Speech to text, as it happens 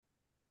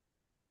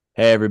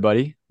Hey,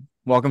 everybody.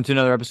 Welcome to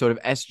another episode of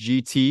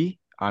SGT.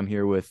 I'm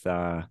here with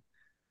Zyler.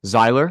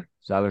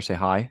 Zyler, say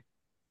hi.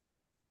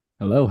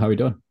 Hello, how are we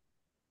doing?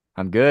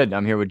 I'm good.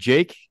 I'm here with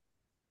Jake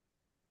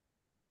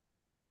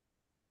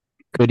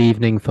Good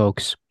evening,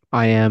 folks.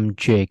 I am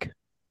Jake.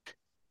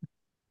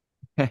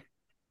 and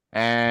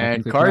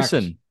Technically correct.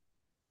 Carson.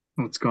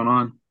 What's going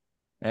on?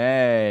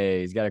 Hey,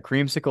 he's got a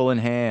creamsicle in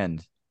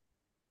hand,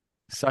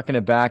 sucking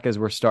it back as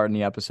we're starting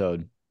the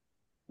episode.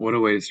 What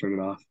a way to start it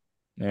off.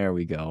 There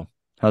we go.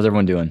 How's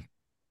everyone doing?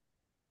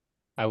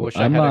 I wish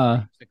I I'm had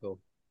a creamsicle.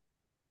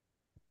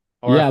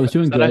 Yeah, I was Is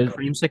doing that a good.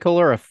 creamsicle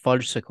or a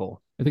fudgesicle?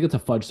 I think it's a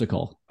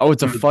fudgesicle. Oh,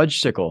 it's a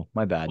fudge-sicle.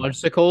 My bad.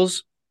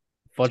 Fudgesicles?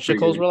 Pretty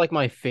Fudgesicles good. were like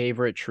my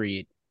favorite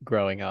treat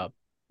growing up.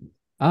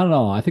 I don't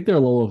know. I think they're a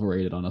little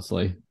overrated,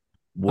 honestly.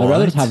 What? I'd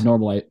rather just have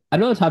normal ice. I'd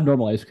rather just have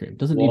normal ice cream. It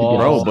doesn't need to be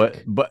Bro, on a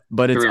stick. but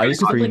it's They're really ice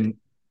good. cream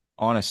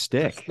on a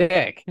stick.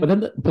 Thick. But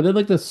then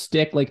like the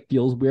stick like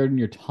feels weird in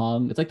your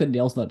tongue. It's like the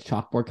nails on that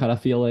chalkboard kind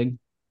of feeling.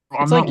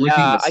 I'm It's not like, licking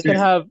yeah, the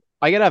stick.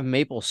 I could have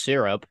maple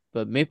syrup,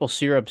 but maple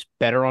syrup's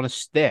better on a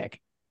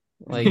stick.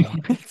 Like,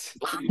 have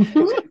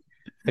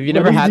you That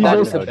never is had the that in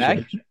most- the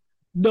bag?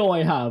 No,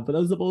 I have, but that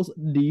was the most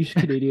niche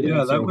Canadian Yeah,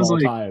 answer that of was all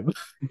like- time.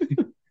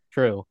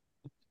 True.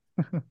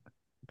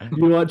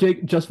 You know what,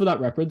 Jake? Just for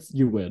that reference,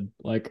 you win.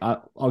 Like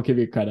I'll give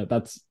you credit.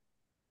 That's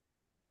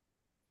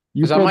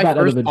you Is that pulled my that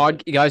out of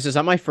first a guys? Is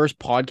that my first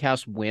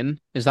podcast win?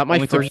 Is that my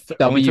Only took, first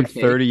only W took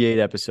take? 38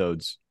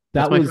 episodes.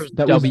 That's that my was first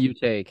that was W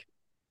take.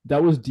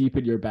 that was deep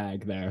in your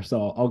bag there.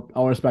 So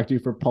I'll respect you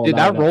for pulling Dude,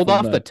 that out rolled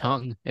from off the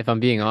tongue, if I'm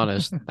being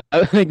honest.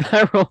 I think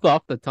that rolled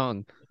off the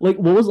tongue. Like,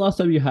 what was the last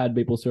time you had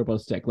maple syrup on a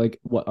stick? Like,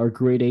 what, our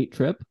grade 8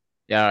 trip?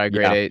 Yeah,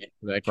 grade Yeah, 8.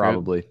 That trip.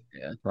 Probably.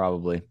 Yeah.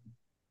 Probably.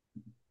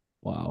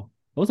 Wow.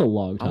 That was a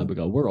long time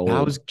ago. We're old.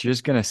 I was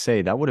just gonna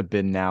say that would have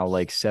been now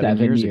like 7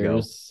 years ago.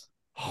 years.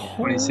 Oh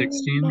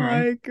 2016, my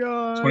right?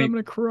 God, 20 I'm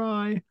gonna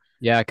cry.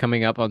 Yeah,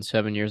 coming up on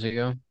 7 years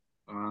ago.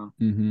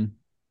 Mm-hmm.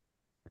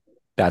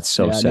 That's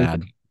so Yeah,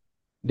 sad.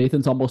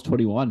 Nathan's almost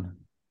 21.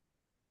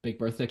 Big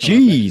birthday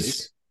coming up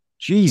next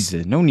week.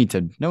 Jeez,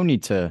 no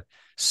need to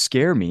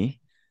scare me,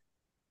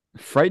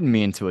 frighten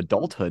me into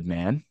adulthood,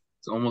 man.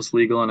 It's almost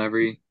legal in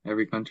every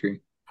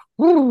country.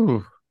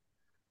 Woo.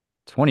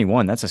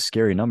 21, that's a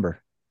scary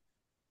number.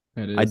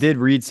 It is. I did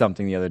read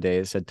something the other day.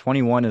 It said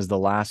 21 is the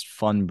last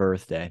fun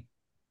birthday.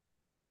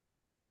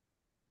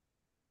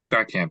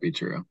 That can't be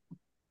true.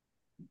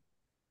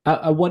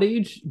 At what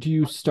age do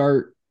you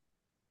start,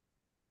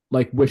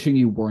 like, wishing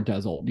you weren't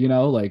as old? You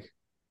know, like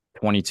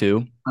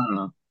 22. I don't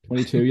know.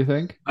 22, you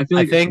think? I feel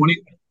I like think-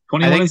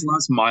 21 is the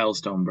last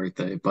milestone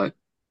birthday, but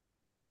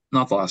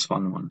not the last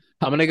fun one.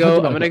 I'm gonna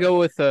go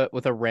with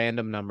a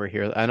random number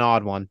here, an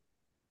odd one.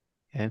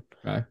 Okay.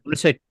 I'm gonna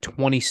say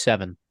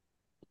 27.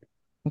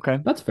 Okay.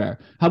 That's fair.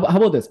 How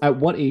about this? At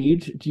what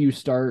age do you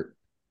start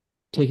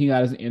taking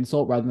that as an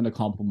insult rather than a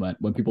compliment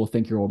when people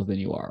think you're older than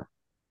you are?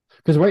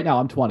 Because right now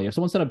I'm 20. If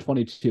someone said I'm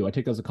 22, I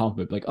take that as a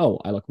compliment. Like, oh,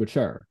 I look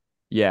mature.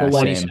 Yeah, But,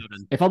 like, same.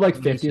 27. If I'm like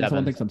 50 and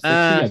someone 27. thinks I'm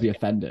 60, I'd be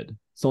offended.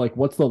 So, like,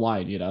 what's the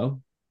line, you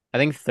know? I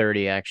think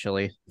 30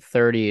 actually.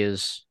 30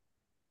 is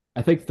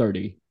I think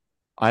 30.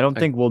 I don't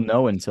think we'll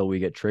know until we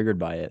get triggered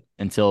by it,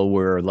 until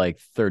we're like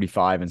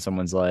 35 and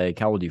someone's like,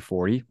 how old are you,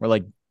 40? We're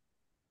like,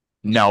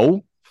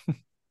 no.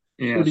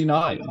 Yeah.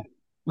 39.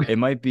 It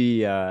might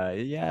be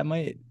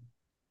it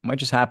might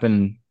just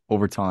happen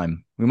over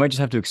time. We might just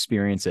have to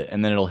experience it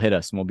and then it'll hit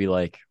us and we'll be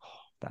like, oh,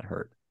 that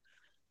hurt.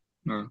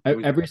 No,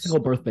 Every single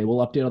birthday,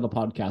 we'll update on the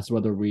podcast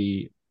whether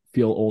we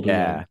feel old or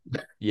Yeah.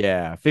 young.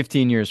 Yeah.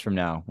 15 years from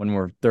now, when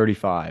we're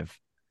 35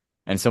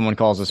 and someone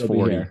calls us Still be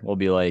 40, here. we'll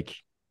be like,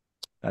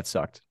 that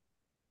sucked.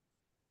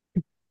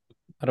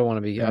 I don't want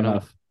to be Fair I don't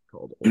enough.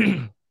 called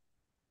old.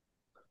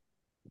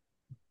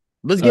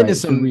 Let's All get right, into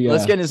should some we,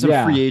 let's get into some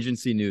yeah. free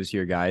agency news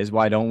here, guys.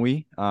 Why don't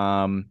we?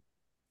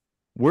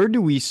 Where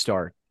do we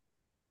start?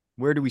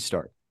 Where do we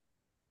start?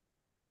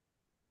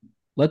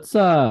 Let's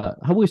how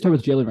about we start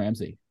with Jalen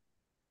Ramsey,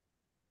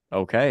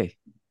 Okay.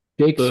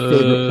 Jake's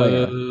favorite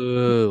player.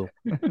 Boo.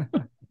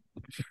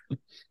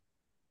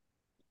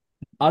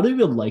 I don't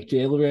even like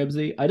Jalen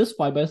Ramsey. I just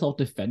find myself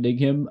defending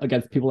him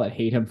against people that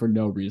hate him for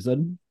no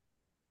reason.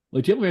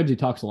 Like, Jalen Ramsey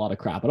talks a lot of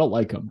crap. I don't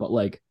like him, but,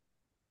 like,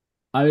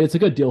 I mean, it's a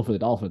good deal for the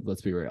Dolphins,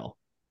 let's be real.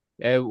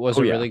 It was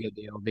Oh, a yeah. really good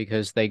deal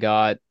because they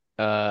got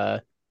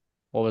what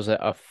was it,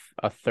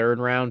 a third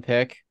round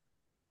pick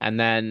and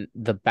then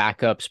the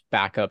backup.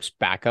 Yep.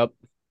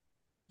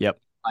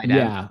 tight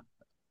end.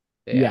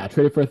 Yeah.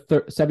 Traded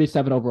for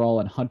 77 overall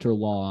and Hunter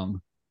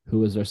Long, who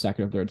was their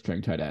second or third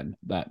string tight end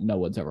that no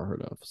one's ever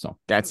heard of. So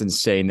That's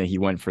insane that he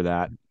went for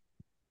that.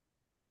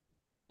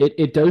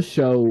 it does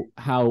show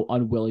how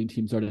unwilling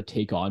teams are to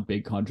take on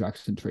big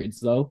contracts and trades,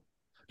 though.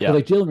 Yeah.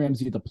 Like, Jalen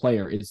Ramsey, the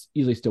player, is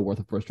easily still worth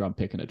a first round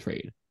pick in a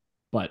trade,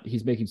 but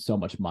he's making so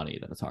much money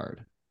that it's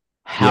hard.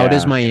 How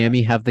does Yeah.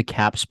 Miami have the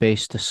cap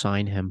space to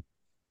sign him?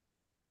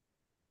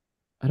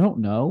 I don't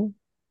know.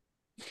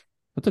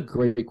 That's a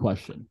great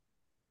question.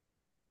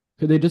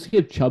 Could they just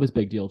give Chubb his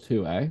big deal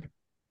too, eh?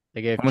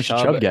 They gave How much did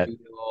Chubb Chubb a get?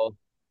 deal,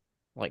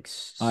 like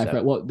I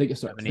forgot. Well, they gave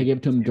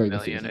it to him during the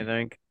million, season. I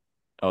think.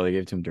 Oh, they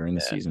gave it to him during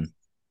the season.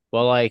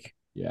 Well, like,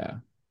 Yeah.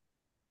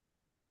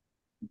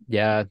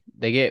 yeah,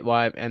 they get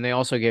why, and they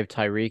also gave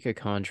Tyreek a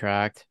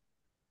contract.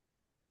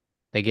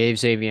 They gave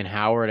Xavier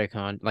Howard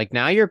a like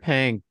now you're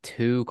paying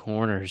 2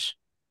 corners.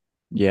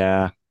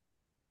 Yeah.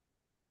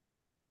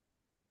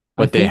 I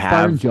But they think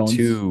Byron have Jones.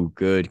 2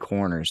 good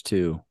corners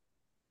too.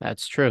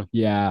 That's true.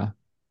 Yeah.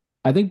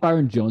 I think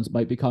Byron Jones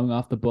might be coming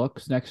off the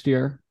books next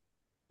year.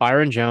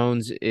 Byron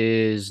Jones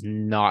is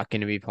not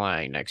going to be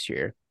playing next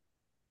year.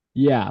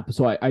 Yeah.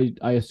 So I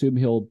assume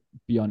he'll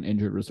be on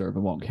injured reserve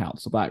and won't count.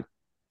 So that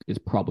is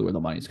probably where the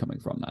money's coming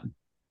from then.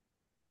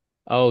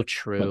 Oh, But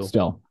true.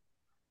 still.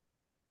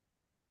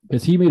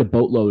 Because he made a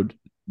boatload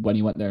when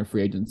he went there in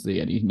free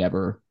agency and he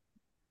never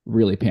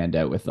really panned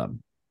out with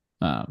them.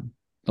 A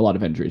lot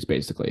of injuries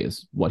basically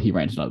is what he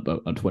ranted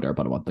on Twitter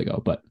about a month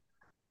ago. But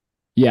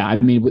yeah, I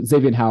mean, with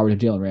Xavier Howard and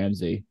Jalen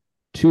Ramsey,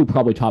 2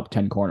 probably top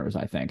 10 corners,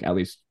 I think. At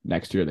least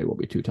next year they will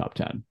be 2 top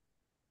 10.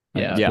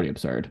 Yeah. It's pretty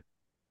absurd.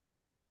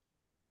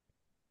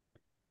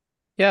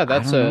 Yeah, I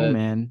that's don't know,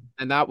 man.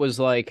 and that was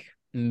like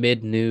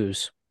mid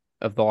news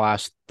of the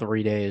last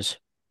 3 days.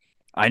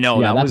 I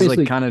know Yeah, that that was like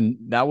basically-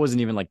 that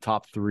wasn't even like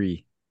top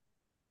 3.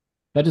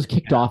 That just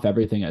kicked off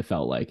everything, it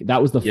felt like.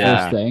 That was the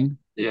Yeah. first thing. And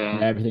Yeah.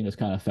 everything just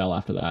kind of fell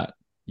after that.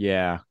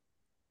 Yeah.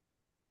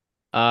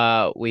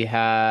 We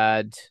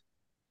had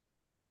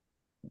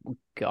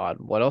God,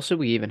 what else did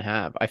we even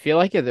have? I feel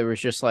like there was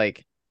just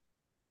like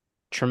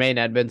Tremaine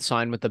Edmonds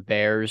signed with the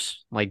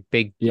Bears, like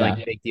big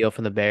deal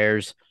for the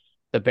Bears.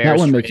 The Bears That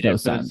one makes traded no for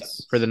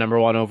sense. for the number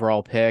 1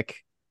 overall pick,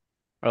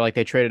 or like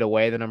they traded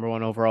away the number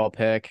 1 overall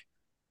pick.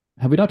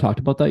 Have we not talked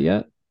about that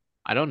yet?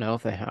 I don't know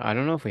if I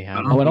don't know if we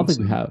have. don't I don't think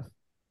think we so. have.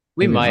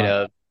 We Maybe might not.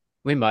 have.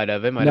 We might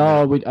have. It might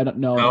No, have been. I don't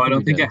know. No, I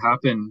don't think we it did.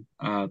 happened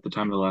at the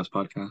time of the last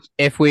podcast.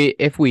 If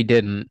we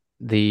didn't,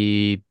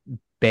 the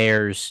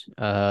Bears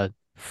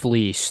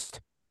fleeced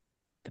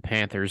the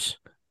Panthers,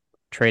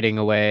 trading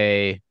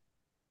away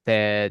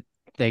that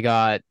they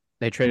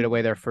traded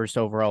away their first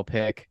overall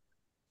pick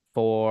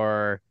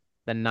for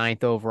the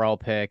 9th overall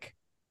pick,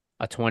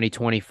 a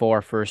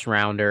 2024 first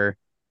rounder,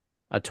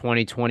 a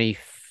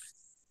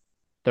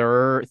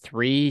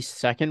 2023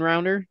 second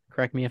rounder.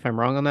 Correct me if I'm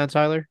wrong on that,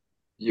 Tyler.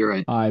 You're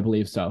right. I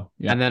believe so.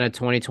 Yeah. And then a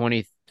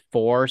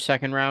 2024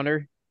 second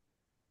rounder.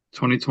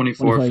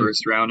 2024 2020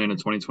 first round and a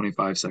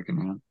 2025 second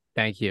round.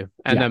 Thank you.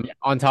 And Yeah. then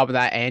on top of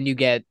that, and you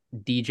get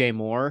DJ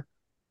Moore,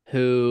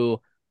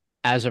 who,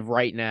 as of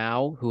right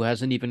now, who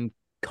hasn't even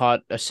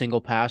caught a single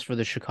pass for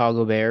the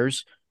Chicago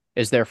Bears,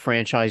 is their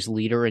franchise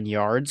leader in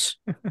yards.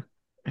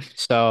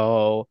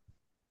 So,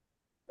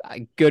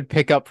 good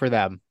pickup for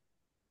them.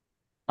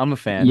 I'm a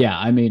fan. Yeah,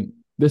 I mean,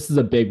 this is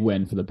a big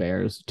win for the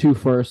Bears. 2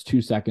 firsts,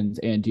 2 seconds,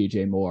 and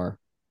DJ Moore.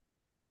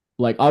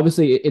 Like,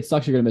 obviously, it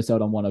sucks you're going to miss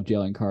out on one of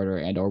Jalen Carter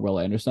and or Will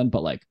Anderson,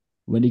 but like,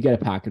 when you get a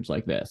package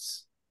like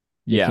this,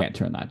 you can't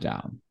turn that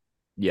down.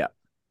 Yeah.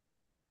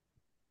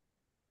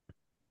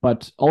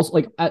 But also,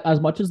 like,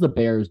 as much as the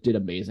Bears did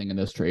amazing in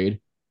this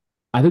trade,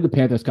 I think the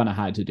Panthers kind of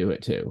had to do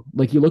it too.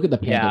 Like, you look at the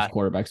Panthers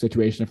quarterback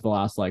situation for the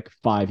last like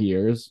 5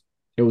 years,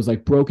 it was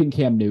like broken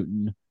Cam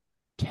Newton,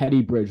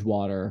 Teddy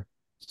Bridgewater,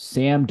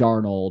 Sam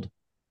Darnold,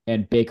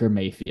 and Baker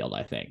Mayfield,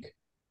 I think.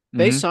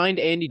 They signed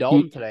Andy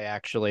Dalton today,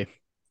 actually.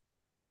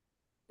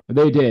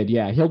 They did,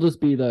 yeah. He'll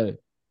be the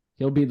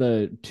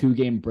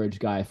 2-game bridge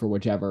guy for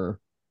whichever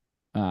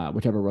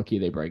rookie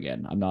they bring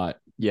in. I'm not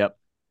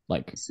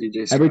like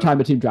CJ every Stroud.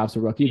 time a team drafts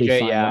a rookie, they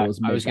sign one of those.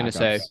 I was gonna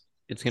say backups.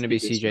 it's gonna be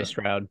CJ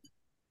Stroud.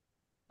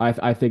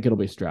 I think it'll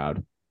be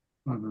Stroud.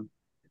 Mhm.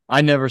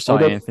 I never saw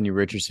Anthony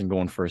Richardson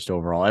going first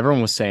overall.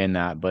 Everyone was saying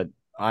that, but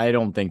I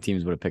don't think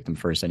teams would have picked him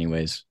first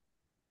anyways.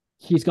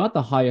 He's got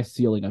the highest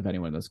ceiling of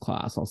anyone in this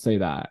class. I'll say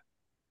that.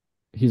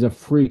 He's a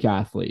freak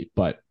athlete,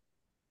 but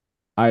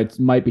it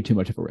might be too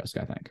much of a risk,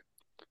 I think.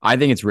 I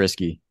think it's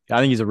risky. I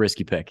think he's a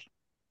risky pick.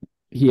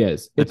 He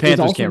is. The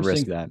Panthers can't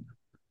risk that.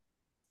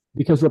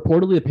 Because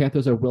reportedly the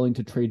Panthers are willing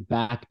to trade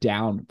back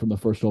down from the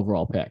first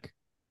overall pick,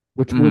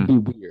 which would be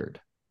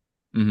weird.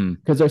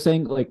 Because they're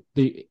saying like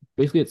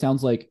basically it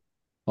sounds like,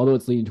 although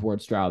it's leaning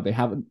towards Stroud, they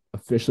haven't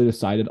officially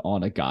decided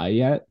on a guy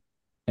yet.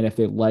 And if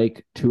they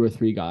like 2 or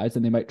 3 guys,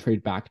 then they might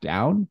trade back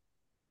down,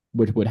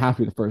 which would have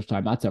to be the first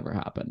time that's ever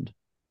happened.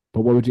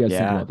 But what would you guys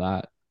think about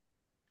that?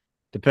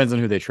 Depends on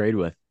who they trade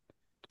with.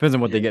 Depends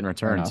on what they get in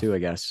return too, I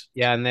guess.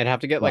 Yeah, and they'd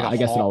have to get I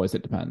guess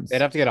it depends.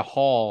 They'd have to get a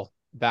haul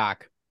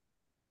back.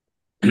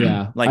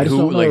 Yeah. Like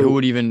who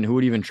would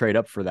even trade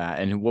up for that,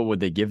 and what would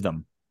they give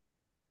them?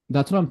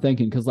 That's what I'm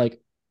thinking, because like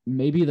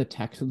maybe the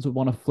Texans would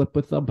want to flip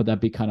with them, but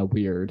that'd be kind of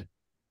weird.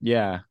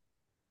 Yeah.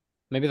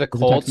 Maybe the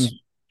Colts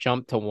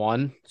jump to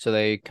 1, so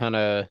they kind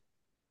of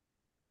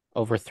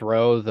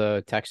overthrow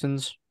the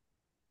Texans.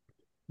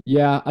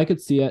 Yeah, I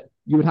could see it.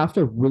 You would have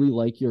to really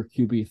like your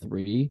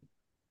QB3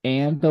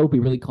 and though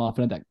be really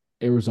confident that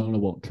Arizona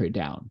won't trade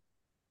down.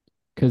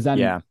 Because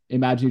then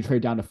imagine you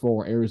trade down to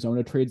 4,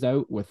 Arizona trades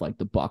out with like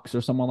the Bucks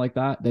or someone like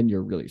that, then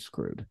you're really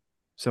screwed.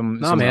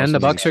 No, man, the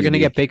Bucks are going to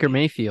get Baker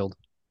Mayfield.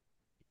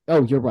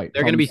 Oh, you're right.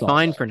 They're going to Problem be solved.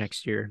 fine for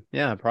next year.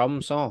 Yeah,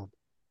 problem solved.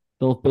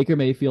 They'll have Baker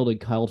Mayfield and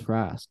Kyle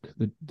Trask,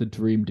 the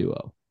dream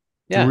duo.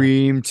 Yeah,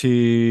 Dream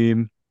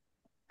team.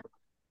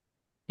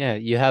 yeah.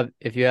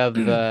 If you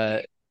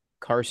have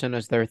Carson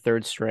as their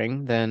third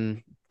string,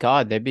 then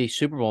God, they'd be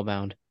Super Bowl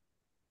bound.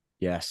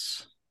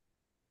 Yes.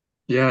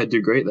 Yeah, I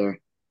do great there.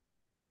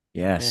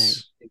 Yeah,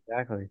 Yes.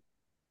 exactly.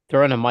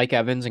 Throw in a Mike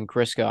Evans and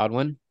Chris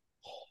Godwin.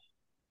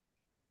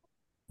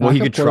 Well, he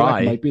Backup could quarterback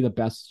try. might be the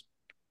best.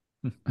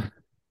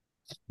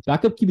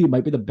 Backup QB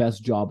might be the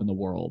best job in the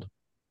world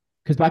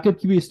because backup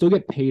QB still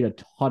get paid a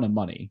ton of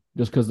money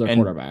just because they're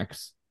And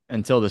quarterbacks.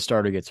 until the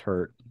starter gets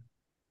hurt.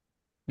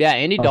 Yeah,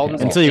 Andy Okay, Dalton's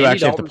well, Until you Andy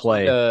actually have to Dalton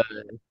signed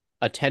play.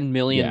 a $10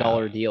 million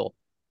Yeah. deal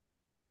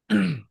with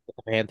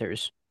the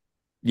Panthers.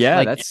 Yeah,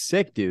 Like that's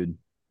sick, dude.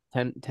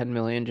 10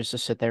 million just to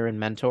sit there and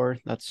mentor.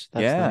 That's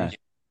Yeah. nice.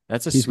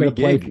 That's a He's gonna sweet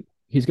play. gig.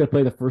 He's gonna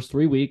play the first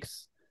 3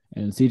 weeks,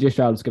 and CJ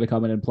Stroud's gonna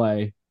come in and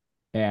play,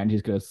 and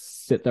he's gonna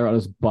sit there on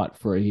his butt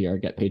for a year,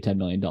 get paid $10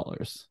 million.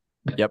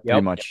 Yep,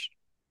 pretty much.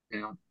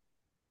 Yeah.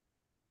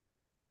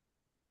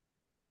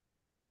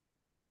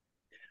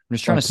 I'm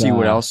just trying to But, see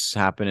what else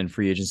happened in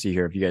free agency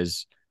here. If you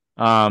guys,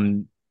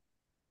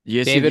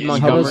 David you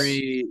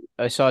Montgomery.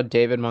 I saw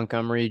David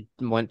Montgomery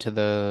went to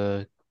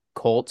the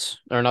Colts,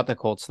 or not the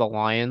Colts, the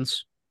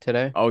Lions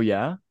today. Oh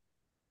yeah,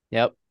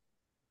 Yep,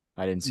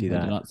 I didn't see I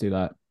did that. not see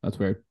that. That's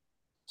weird.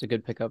 it's a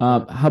good pickup.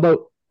 How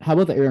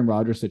about the Aaron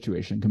Rodgers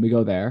situation? Can we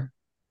go there?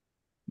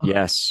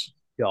 Yes,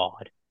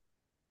 God,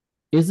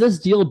 Is this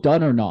deal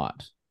done or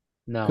not?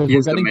 no. Because He we're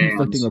has getting demands.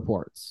 conflicting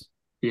reports.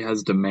 He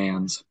has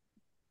demands.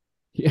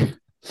 Yeah,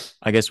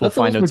 I guess we'll That's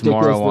the find most out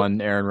tomorrow ridiculous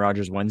on Aaron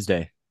Rodgers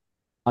Wednesday.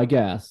 I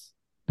guess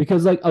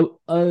because like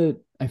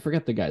I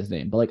forget the guy's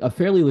name, but like a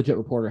fairly legit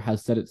reporter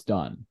has said it's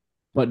done,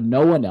 but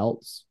no one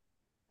else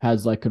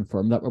has like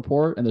confirmed that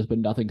report, and there's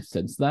been nothing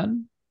since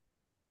then.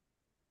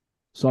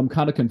 So I'm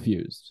kind of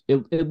confused.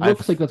 It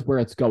looks like that's where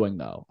it's going,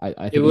 though. I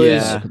think It it's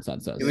was- general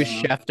consensus. It was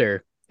Yeah. Schefter.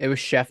 It was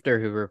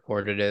Schefter who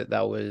reported it.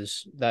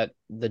 That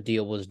the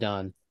deal was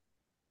done.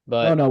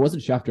 But Oh no, it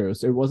wasn't Schefter.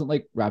 It wasn't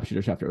like Rap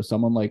Shooter Schefter. It was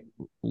someone like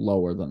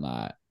lower than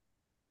that.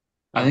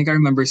 I think I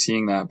remember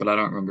seeing that, but I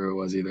don't remember who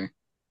it was either.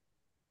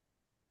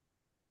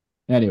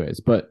 Anyways,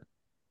 but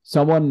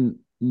someone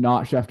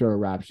not Schefter or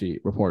Rap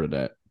Sheet reported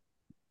it.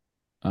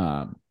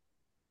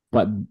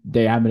 But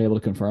they haven't been able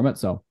to confirm it.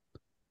 So,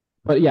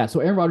 but yeah,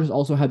 so Aaron Rodgers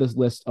also had this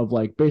list of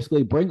like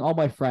basically bring all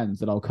my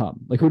friends and I'll come.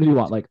 Like who did he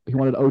want? Like he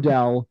wanted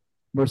Odell,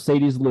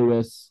 Mercedes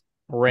Lewis,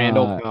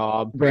 Randall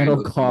Cobb, Randall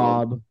Randall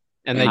Cobb.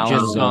 and they Alan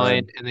just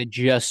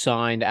Lazard.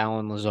 signed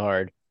Alan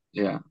Lazard.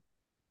 Yeah.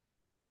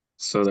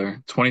 So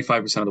they're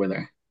 25% of the way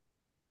there.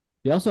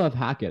 They also have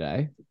Hackett,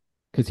 eh?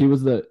 Because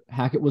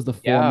Hackett was the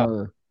Yeah.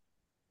 former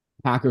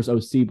Packers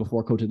OC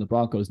before coaching the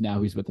Broncos.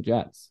 Now he's with the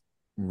Jets.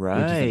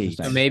 Right.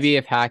 interesting. So maybe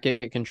if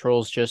Hackett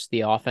controls just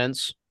the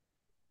offense,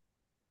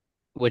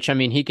 which I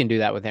mean he can do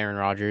that with Aaron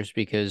Rodgers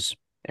because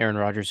Aaron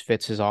Rodgers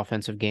fits his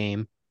offensive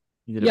game.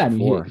 He did Yeah, it I mean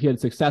before. he had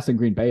success in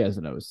Green Bay as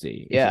an OC.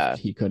 It's Yeah.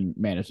 just he couldn't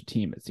manage a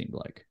team. It seemed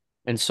like.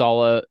 And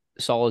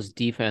Salah's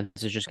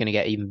defense is just going to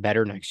get even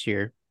better next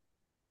year.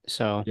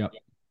 So Yep.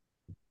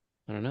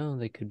 I don't know.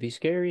 They could be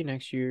scary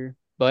next year,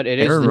 but it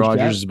is Aaron the Rodgers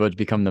Jets, is about to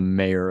become the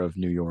mayor of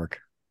New York.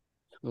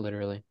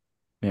 literally.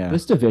 Yeah.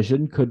 This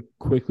division could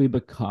quickly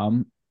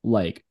become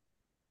like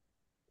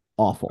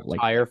awful, like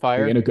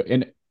Fire. in a good,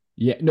 in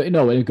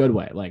a good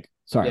way. Like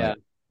sorry, Yeah.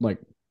 like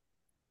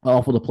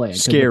awful to play in.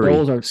 'Cause the Scary.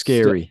 Bills are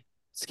Scary.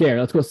 scary.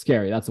 Let's go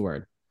scary. That's the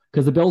word.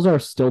 Because the Bills are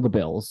still the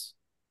Bills.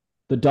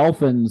 The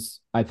Dolphins,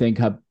 I think,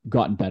 have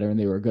gotten better, and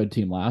they were a good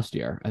team last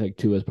year. I think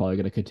Tua is probably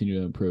going to continue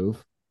to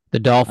improve. The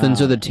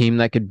Dolphins are the Uh, team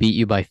that could beat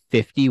you by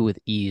 50 with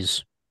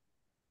ease.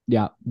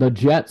 Yeah, the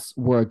Jets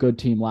were a good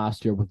team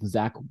last year with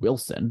Zach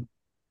Wilson.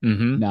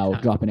 Mm-hmm. Now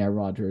dropping Aaron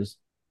Rodgers,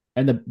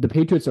 and the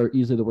Patriots are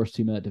easily the worst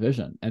team in that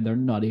division, and they're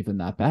not even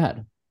that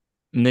bad.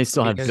 And they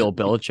still have Because- Bill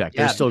Belichick.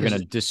 They're yeah, still going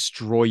because- to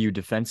destroy you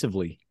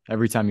defensively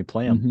every time you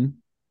play them.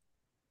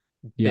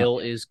 Mhm. Yeah. Bill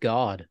is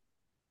God.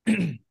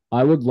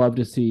 I would love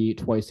to see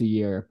twice a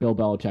year Bill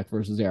Belichick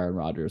versus Aaron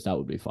Rodgers. That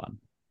would be fun.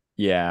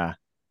 Yeah.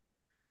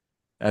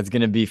 That's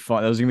going to be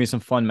fun. Those are going to be some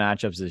fun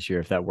matchups this year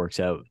if that works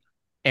out.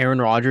 Aaron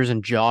Rodgers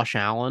and Josh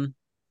Allen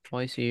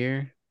twice a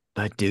year.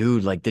 But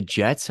dude, like the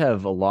Jets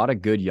have a lot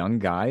of good young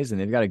guys and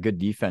they've got a good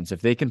defense.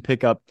 If they can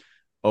pick up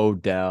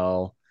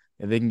Odell,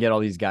 if they can get all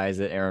these guys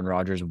that Aaron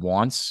Rodgers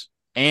wants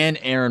and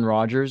Aaron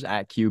Rodgers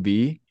at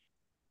QB,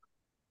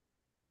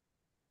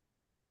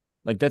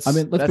 like that's I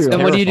mean, let's that's be real.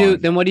 Then what do you do?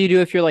 terrifying. Then what do you do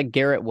if you're like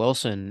Garrett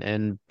Wilson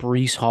and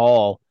Brees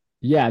Hall?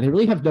 Yeah, they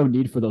really have no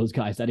need for those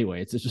guys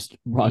anyway. It's just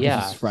Rodgers'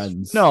 Yeah.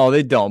 friends. No,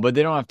 they don't, but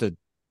they don't have to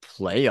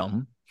play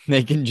them.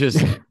 They can just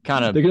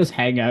kind they of can just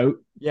hang out.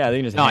 yeah, they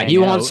can just No, hang he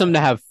wants out. them to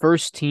have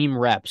first team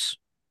reps.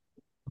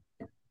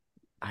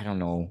 I don't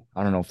know.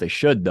 I don't know if they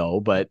should though,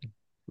 but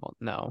Well,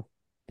 no,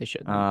 they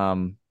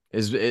shouldn't.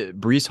 is it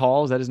Brees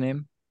Hall, is that his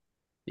name?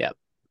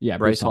 Yeah,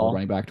 Bryce Brees Hall Hall.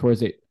 running back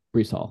towards it.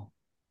 Brees Hall.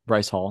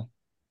 Bryce Hall.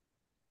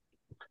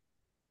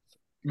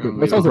 Dude, We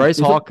Bryce Is Hall's don't- a- Bryce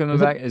is Hall it- coming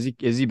is it-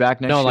 back? Is he back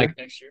next No, year?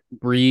 like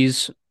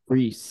Brees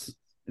Brees.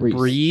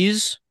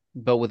 Breeze,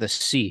 but with a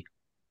C.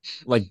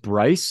 Like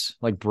Bryce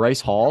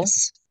Hall.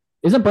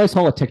 Isn't Bryce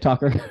Hall a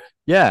TikToker?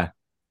 Yeah,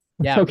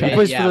 Yeah, Okay. he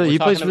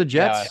plays for the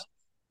Jets. Yeah,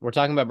 we're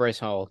talking about Bryce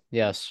Hall.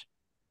 Yes.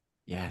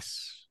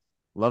 Yes,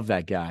 love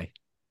that guy.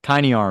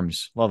 Tiny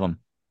arms, love him.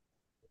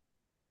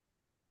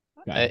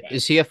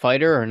 Is he a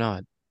fighter or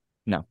not?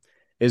 No,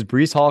 is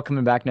Brees Hall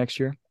coming back next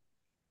year?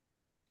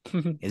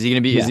 Is he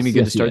gonna be? Is he gonna be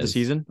good to start the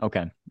season?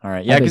 Okay, all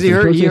right. Yeah, because he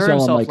hurt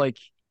himself like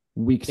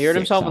week. He hurt 6,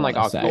 himself in like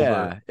October.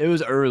 Yeah, it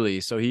was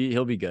early, so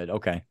he'll be good.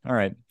 Okay, all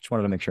right. Just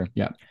wanted to make sure.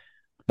 Yeah,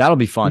 that'll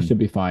be fun. He should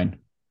be fine.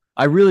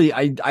 I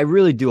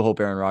really do hope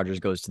Aaron Rodgers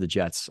goes to the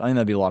Jets. I think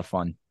that'd be a lot of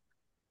fun.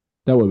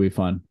 That would be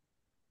fun,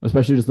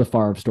 especially just the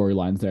Favre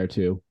storylines there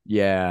too.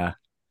 Yeah.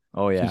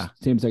 Oh yeah.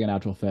 Just seems like a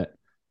natural fit.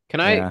 Can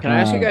I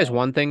ask you guys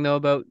one thing though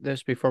about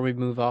this before we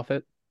move off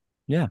it?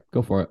 Yeah,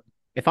 go for it.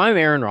 If I'm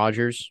Aaron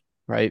Rodgers,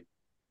 right?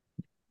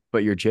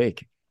 But you're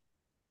Jake.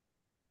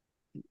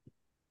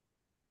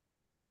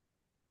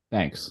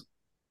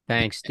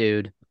 Thanks,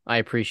 dude. I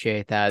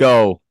appreciate that.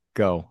 Go.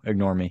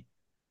 Ignore me.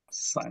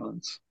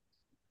 Silence.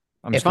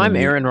 If I'm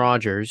Aaron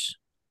Rodgers,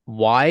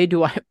 why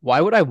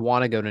would I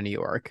want to go to New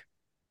York?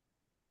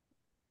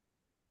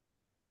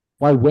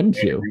 Why wouldn't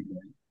you?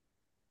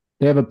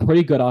 They have a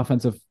pretty good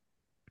offensive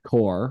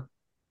core.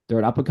 They're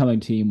an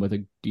up-and-coming team with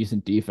a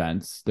decent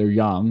defense. They're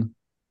young.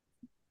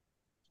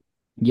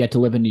 Yet to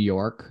live in New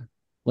York.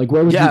 Like,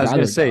 where would you rather I was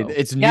gonna say go?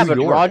 it's New York.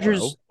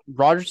 But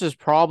Rodgers'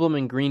 problem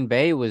in Green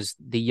Bay was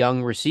the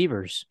young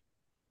receivers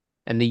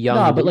and the young.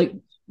 No, but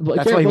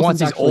that's Garrett why he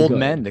wants Wilson's these old good.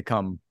 men to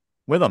come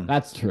with him.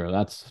 That's true.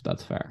 That's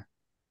fair.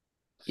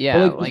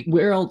 Yeah, but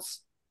where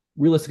else?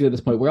 Realistically, at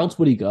this point, where else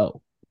would he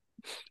go?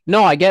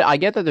 No, I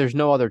get that there's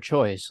no other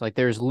choice. Like,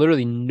 there's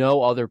literally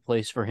no other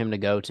place for him to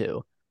go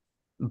to.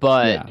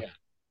 But Yeah.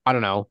 I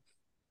don't know.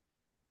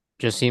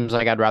 Just seems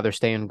like I'd rather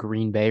stay in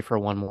Green Bay for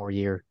one more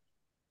year.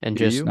 And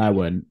Do just you? I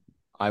wouldn't.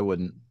 I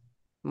wouldn't.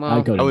 well,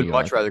 I'd go to I would New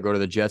much York. rather go to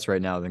the Jets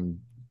right now than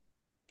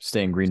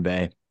stay in Green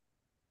Bay.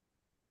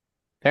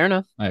 fair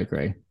enough. I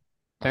agree.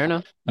 Fair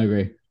enough. I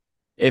agree.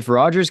 If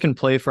Rodgers can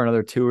play for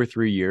another 2 or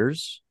 3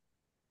 years,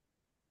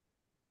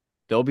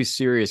 they'll be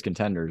serious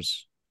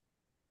contenders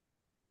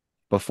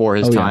before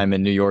his time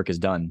in New York is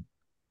done.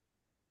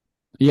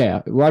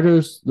 Yeah,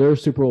 Rodgers, their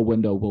Super Bowl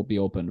window will be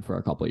open for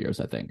a couple of years,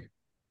 I think,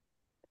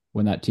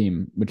 when that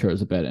team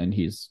matures a bit and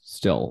he's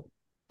still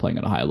playing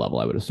at a high level,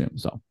 I would assume.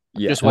 So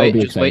Yeah, Just that would wait. be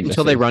Just exciting wait to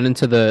until they see. run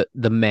into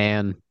the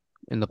man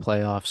in the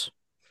playoffs.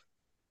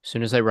 As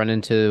soon as they run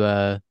into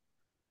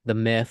the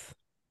myth,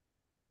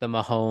 the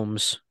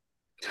Mahomes,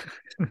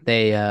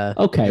 they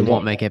Okay, they well,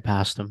 won't make it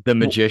past them. the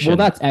magician.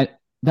 Well,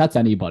 that's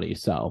anybody.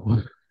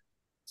 So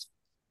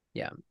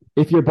Yeah.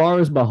 if your bar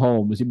is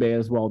Mahomes, you may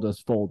as well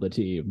just fold the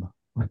team.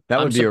 that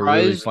I'm would be a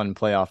really surprised- fun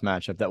playoff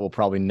matchup that we'll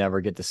probably never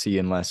get to see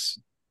unless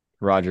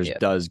Rodgers Yeah.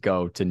 does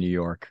go to New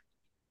York.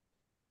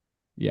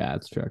 Yeah,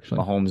 that's true. Actually,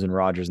 Mahomes and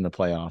Rodgers in the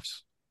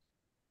playoffs.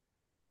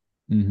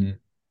 mm-hmm.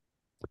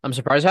 I'm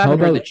surprised I How haven't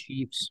heard the about-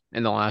 Chiefs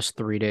in the last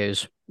 3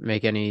 days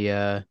make any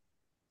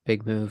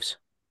big moves.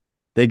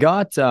 They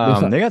got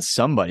saw- they got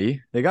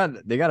somebody. They got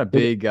a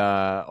big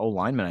O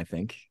lineman, I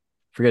think.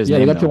 Forget his Yeah,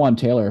 name. they got though. Jawan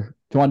Taylor.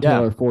 Jawan Yeah.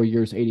 Taylor, 4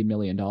 years, $80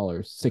 million,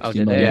 $60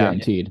 did million they?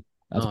 guaranteed.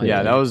 That's Oh, pretty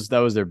Yeah, good.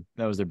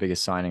 that was their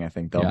biggest signing, I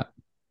think, though. Yeah.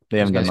 They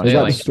haven't done I was much. They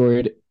gonna got say, else.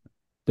 destroyed.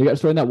 They got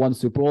destroyed in that one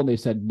Super Bowl, and they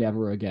said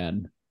never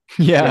again.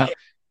 Yeah.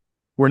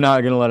 We're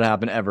not gonna let it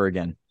happen ever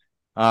again.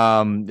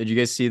 Did you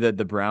guys see that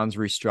the Browns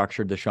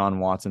restructured Deshaun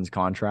Watson's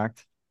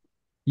contract?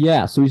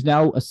 Yeah, so he's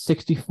now a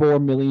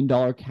 $64 million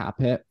cap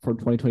hit for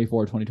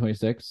 2024,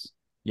 2026.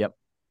 Yep.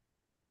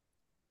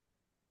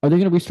 Are they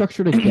going to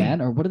restructure it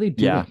again, or what are they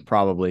doing? Yeah,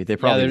 probably. They Yeah,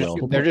 probably they're will.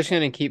 just, they're just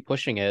going to keep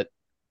pushing it.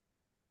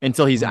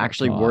 Until he's Oh my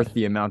actually God. worth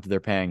the amount that they're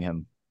paying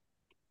him.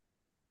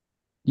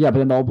 Yeah, but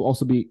then they'll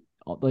also be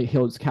like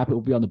his cap hit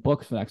will be on the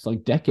books for the next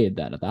like decade.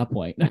 Then at that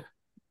point,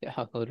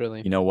 Yeah,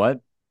 literally. You know what?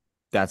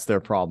 That's their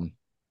problem.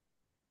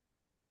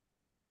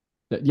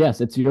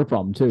 yes, it's your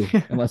problem too.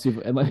 unless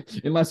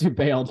you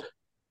bailed.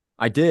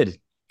 I did.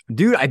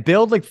 Dude, I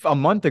bailed like a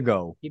month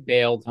ago. He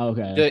bailed.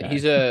 Okay.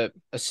 He's a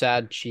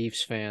sad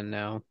Chiefs fan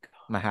now.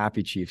 I'm a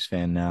happy Chiefs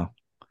fan now.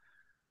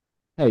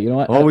 Hey, you know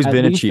what? I've always At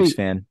been a least Chiefs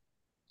fan.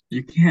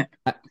 You can't.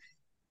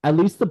 At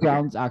least the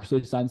Browns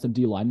actually signed some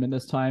D linemen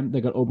this time.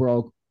 They got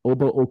Obo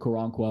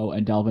Okoronkwo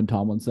and Dalvin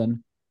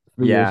Tomlinson.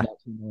 3 Yeah. years,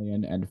 $19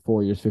 million, and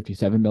 4 years,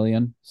 $57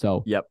 million.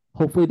 So Yep.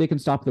 hopefully they can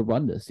stop the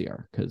run this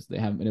year because they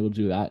haven't been able to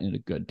do that in a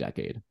good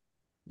decade.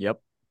 Yep.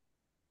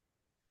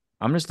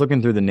 I'm just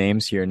looking through the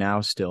names here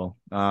now still.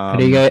 How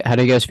do you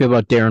guys feel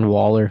about Darren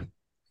Waller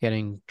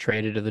getting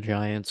traded to the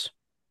Giants?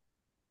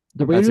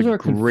 The That's Raiders are a a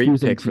great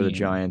confusing pick for the team.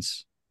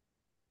 Giants.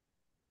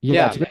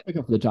 Yeah, it's a great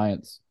pickup for the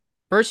Giants.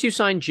 First, you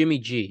signed Jimmy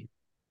G,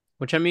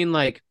 which I mean,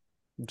 like,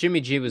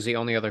 Jimmy G was the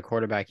only other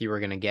quarterback you were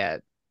going to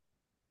get.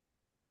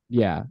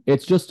 Yeah,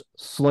 it's just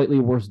slightly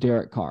worse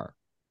Derek Carr.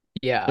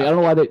 Yeah. Like, I don't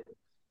know why they A At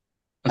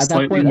that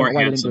slightly point, I more don't know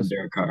why they handsome didn't just-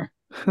 Derek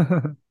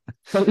Carr.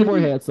 slightly more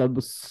handsome,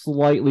 but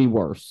slightly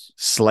worse.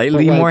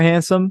 Slightly But, like- more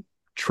handsome.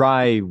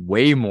 Try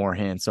way more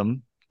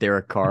handsome.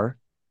 Derek Carr.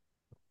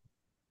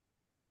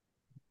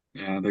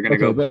 Yeah, they're gonna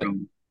Okay, go. but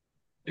Boom.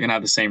 They're gonna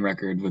have the same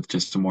record with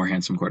just a more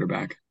handsome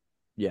quarterback.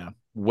 Yeah,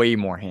 way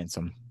more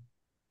handsome.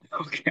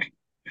 Okay.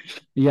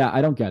 yeah,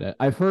 I don't get it.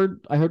 I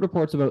heard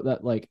reports about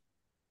that, like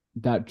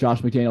that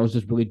Josh McDaniels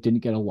just really didn't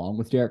get along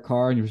with Derek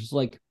Carr, and he was just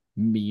like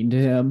mean to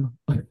him.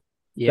 That's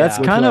Yeah.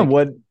 Which, kind of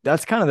like,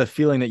 that's kind of the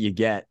feeling that you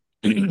get.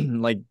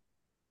 Like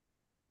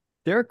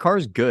Derek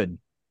Carr's good.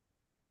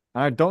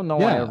 I don't know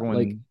why yeah, like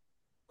everyone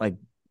like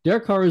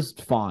Derek Carr is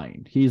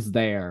fine. He's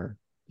there.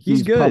 he's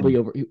He's probably good.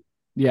 over.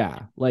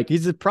 Yeah, like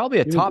Probably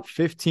a he was top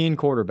 15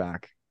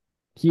 quarterback.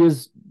 he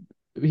was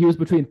he was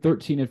between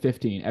 13 and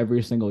 15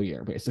 every single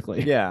year,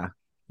 basically. Yeah.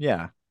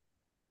 Yeah.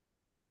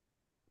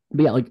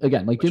 But yeah, like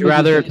again, like Would you Jimmy G's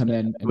rather gonna come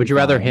in and be would you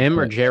rather fine, him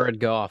or but Jared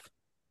Goff?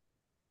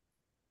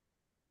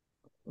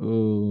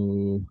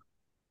 oh,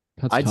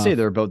 that's I'd say tough.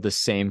 they're about the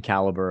same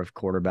caliber of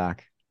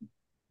quarterback.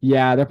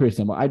 Yeah, they're pretty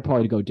similar. I'd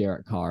probably go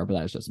Derek Carr, but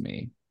that's just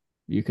me.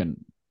 You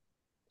can.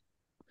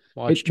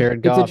 Watch Jared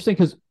It's Goff. interesting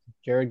because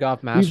Jared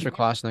Goff we've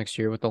masterclass next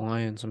year with the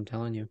Lions. I'm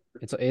telling you,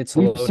 it's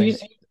we've loading.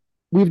 seen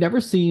we've never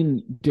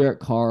seen Derek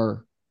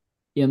Carr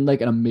in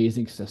like an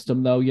amazing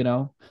system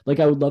though. Like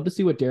I would love to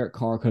see what Derek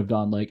Carr could have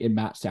done like in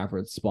Matt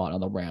Stafford's spot on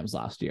the Rams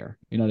last year.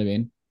 You know what I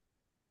mean?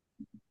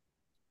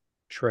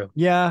 True.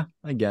 Yeah,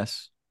 I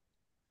guess.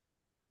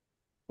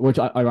 Which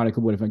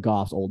ironically would have been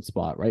Goff's old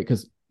spot, right?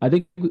 Because I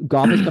think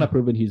Goff has kind of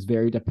proven he's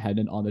very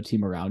dependent on the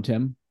team around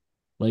him.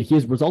 Like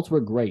his results were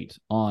great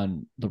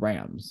on the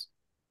Rams,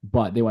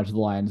 but they went to the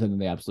Lions and then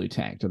they absolutely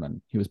tanked. And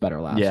then he was better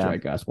last year, Yeah. I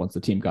guess, once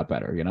the team got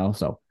better,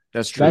 So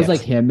That's true. guys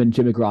like him and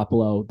Jimmy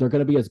Garoppolo, they're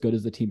going to be as good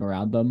as the team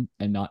around them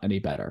and not any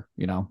better.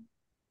 Well,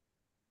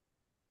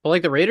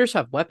 like the Raiders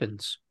have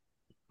weapons.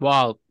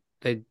 Well,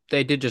 they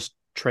did just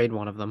trade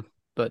one of them,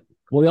 but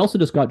Well, they also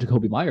just got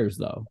Jacoby Myers,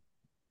 though.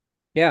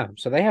 yeah,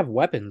 so they have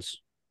weapons.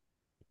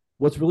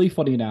 What's really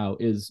funny now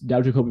is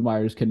now Jacoby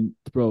Myers can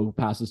throw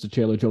passes to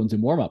Chandler Jones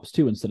in warmups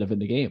too, instead of in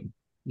the game.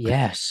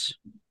 Yes.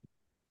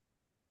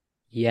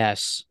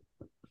 Yes.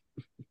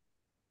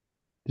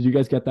 Did you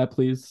guys get that?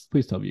 Please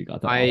tell me you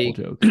got that awful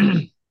joke.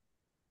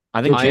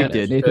 I think I Jake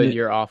did. understood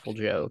your awful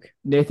joke.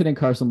 Nathan and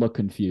Carson look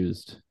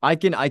confused. I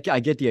get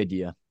the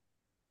idea.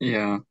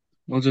 Yeah.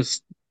 We'll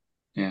just.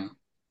 Yeah.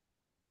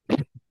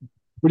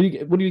 What do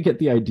you get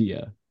the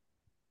idea?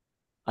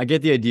 I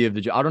get the idea of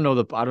I don't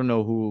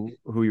know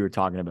who you were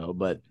talking about,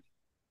 but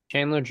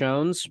Chandler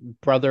Jones,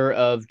 brother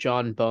of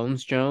John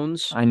Bones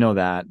Jones. I know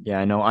that. Yeah,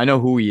 I know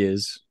who he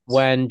is.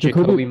 When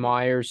Jacoby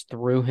Myers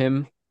threw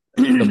him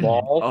the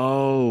ball.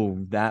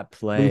 Oh, that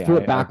play. He threw it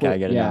Okay, backward. I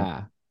get it Yeah.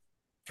 now.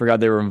 Forgot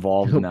they were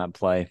involved in that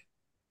play.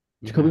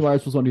 Jacoby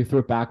Myers was one who threw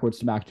it backwards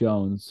to Mac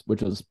Jones,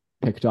 which was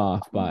picked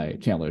off by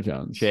Chandler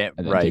Jones and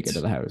then taken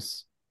to the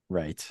house.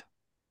 Right.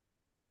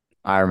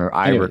 I remember.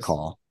 I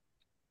recall.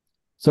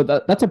 So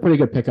that's a pretty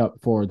good pickup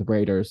for the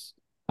Raiders.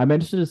 I'm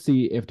interested to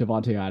see if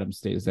Devontae Adams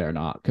stays there or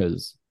not,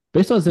 because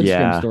based on his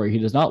Instagram story, he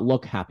does not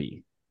look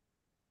happy.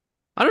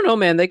 I don't know,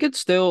 man.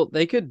 They'll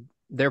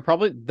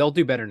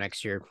do better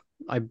next year.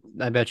 I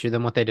bet you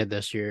than what they did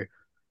this year.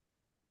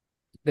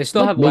 They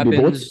still have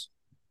weapons.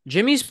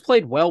 Jimmy's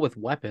played well with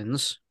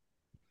weapons.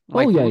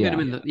 Like, like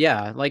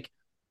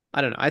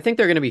I don't know. I think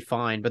they're going to be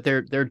fine, but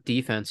their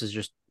defense is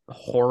just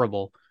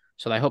horrible.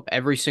 So I hope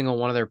every single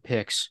one of their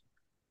picks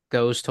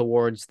goes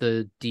towards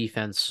the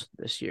defense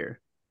this year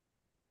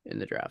in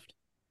the draft.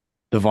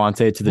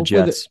 Devontae to the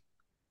Jets.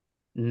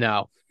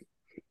 No.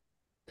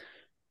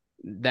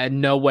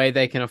 No way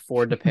they can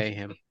afford to pay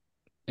him.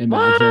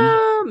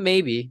 Imagine.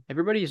 Maybe.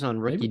 Everybody's on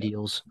rookie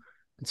deals,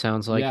 it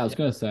sounds like. Yeah, I was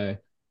going to say.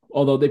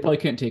 Although they probably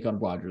can't take on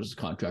Rodgers'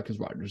 contract because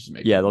Rodgers is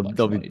making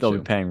they'll be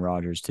paying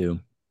Rodgers too.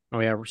 Oh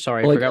yeah,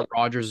 sorry, I forgot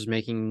Rodgers is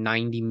making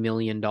 $90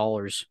 million.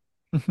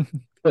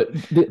 But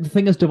the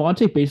thing is,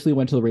 Devontae basically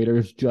went to the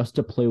Raiders just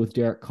to play with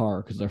Derek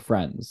Carr because they're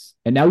friends,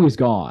 and now he's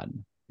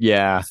gone.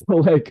 Yeah.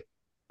 So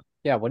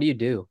yeah, what do you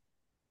do?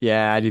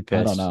 Yeah, I'd be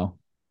pissed. I don't know.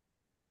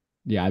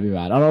 Yeah, I'd be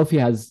mad. I don't know if he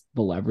has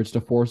the leverage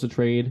to force a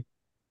trade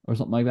or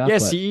something like that.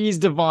 Yes, he's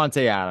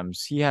Devontae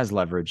Adams. He has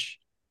leverage.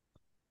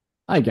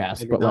 I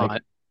guess,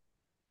 but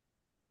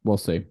we'll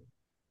see.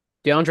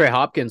 DeAndre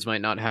Hopkins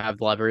might not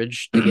have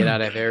leverage to get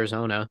out of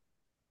Arizona.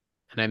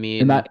 And I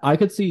mean, that I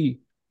could see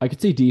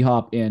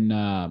D-Hop in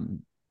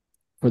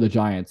for the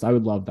Giants. I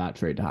would love that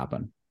trade to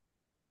happen.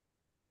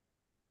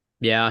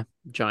 Yeah,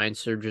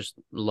 Giants are just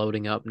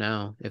loading up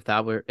now. If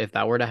that were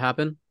to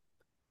happen.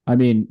 I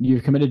mean,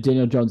 you've committed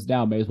Daniel Jones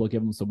now, may as well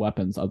give him some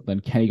weapons other than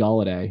Kenny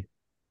Galladay.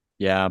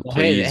 Yeah, well,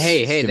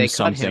 hey, they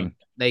cut him.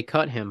 They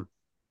cut him.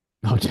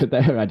 Oh, did they?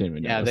 I didn't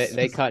even know. Yeah,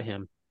 they cut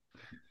him.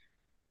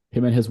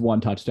 Him and his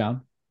one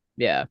touchdown.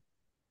 Yeah.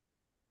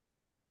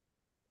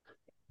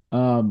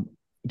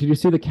 Did you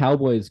see the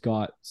Cowboys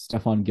got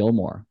Stephon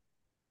Gilmore?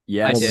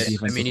 Yes, I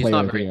did. I mean, he's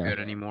not very good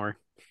anymore.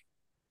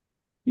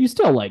 He's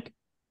still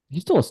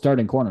a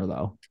starting corner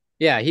though.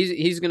 Yeah,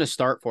 he's gonna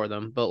start for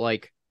them, but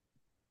really,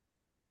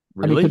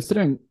 I mean,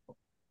 considering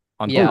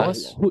on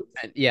Dallas,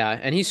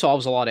 and he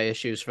solves a lot of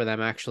issues for them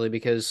actually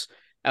because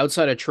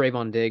outside of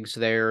Trayvon Diggs,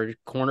 their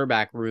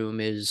cornerback room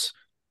is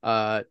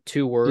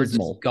Two words: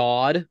 Dismal.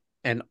 God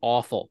and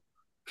awful.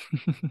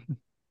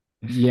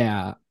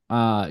 Yeah.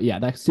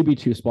 That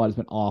CB2 spot has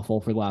been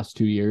awful for the last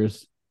 2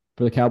 years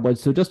for the Cowboys.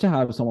 So just to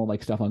have someone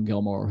like Stephon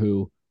Gilmore,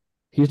 who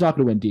he's not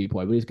going to win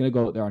DPOY, but he's going to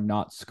go out there and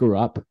not screw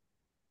up.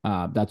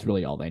 That's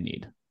really all they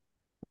need.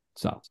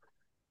 So,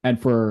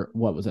 and for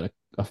what was it,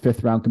 a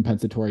fifth round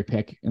compensatory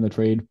pick in the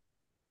trade?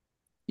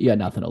 Yeah,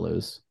 nothing to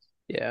lose.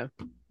 Yeah.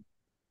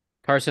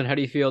 Carson, how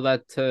do you feel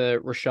that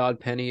Rashad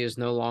Penny is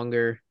no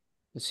longer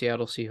the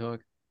Seattle Seahawk?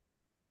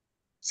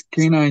 It's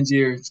K9's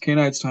year. It's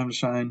K9's time to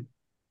shine.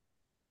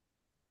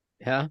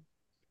 Yeah.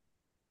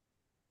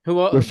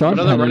 What Rashad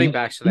other Penny- running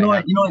backs do You they know what?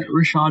 have? You know what?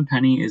 Rashad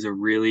Penny is a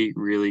really,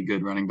 really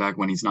good running back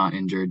when he's not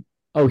injured.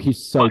 Oh,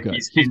 he's so But good.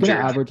 he's He's going to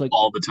injured average like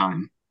all the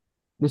time.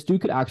 this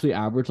dude could actually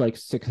average like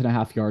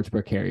 6.5 yards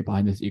per carry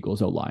behind this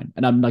Eagles O line,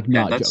 and I'm like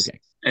Yeah, not joking.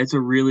 it's a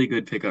really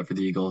good pickup for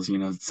the Eagles.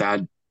 It's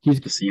sad He's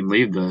to see him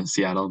leave the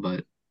Seattle,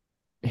 but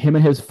him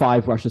and his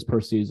 5 rushes per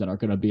season are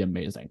going to be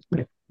amazing.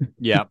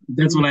 Yeah.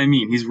 that's what I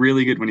mean. He's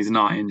really good when he's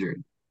not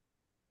injured,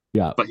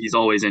 Yeah, but he's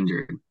always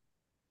injured.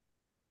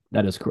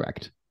 that is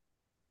correct.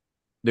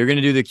 They're going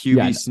to do the QB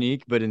Yeah.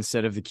 sneak, but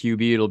instead of the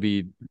QB, it'll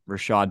be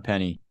Rashad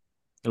Penny.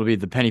 It'll be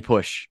the penny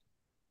push.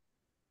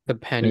 The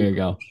Penny. There you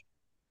go.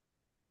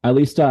 At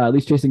least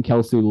Jason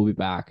Kelsey will be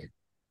back.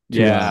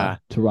 To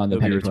run the He'll be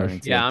penny returning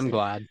push. too. Yeah, I'm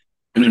glad.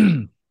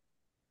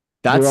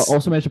 That's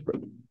also mentioned.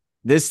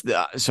 this.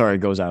 Sorry,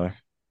 go Zyler.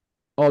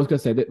 Oh, I was gonna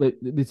say that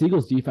this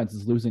Eagles defense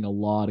is losing a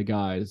lot of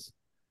guys.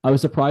 I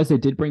was surprised they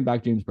did bring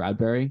back James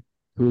Bradbury,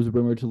 who was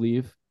rumored to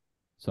leave,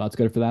 so that's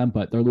good for them.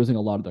 But they're losing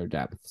a lot of their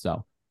depth.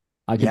 So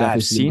I can definitely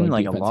I've see seen them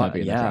like a defense lot.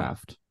 heavy in the Yeah,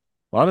 draft.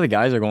 a lot of the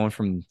guys are going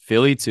from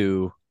Philly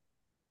to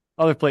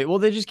other play. Well,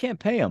 they just can't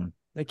pay them.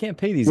 They can't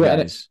pay these Well,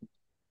 and guys.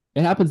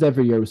 It happens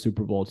every year with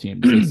Super Bowl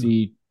teams. They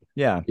see,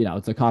 Yeah,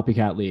 it's a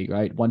copycat league,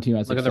 right? One team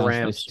has Look at the success,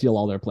 they Rams. steal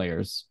all their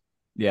players.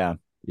 yeah.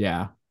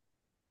 Yeah.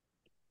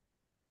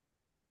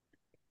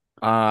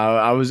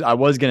 I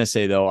was gonna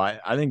say though,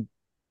 I think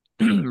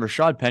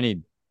Rashad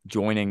Penny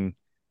joining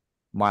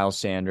Miles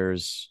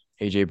Sanders,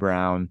 AJ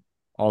Brown,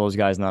 all those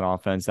guys in that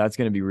offense, that's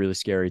gonna be really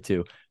scary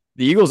too.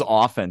 The Eagles'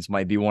 offense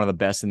might be one of the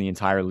best in the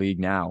entire league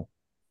now.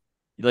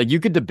 Like you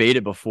could debate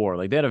it before.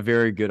 Like they had a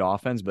very good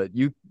offense, but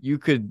you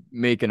could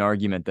make an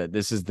argument that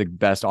this is the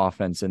best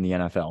offense in the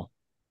NFL.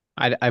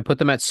 I put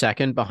them at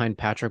second behind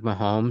Patrick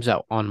Mahomes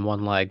on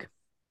one leg.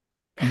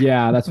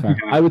 Yeah, that's fair.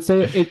 Yeah. I would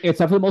say it's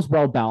definitely the most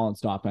well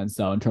balanced offense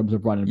though in terms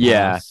of running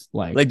Yeah. pass.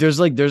 Like there's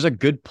a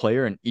good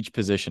player in each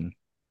position.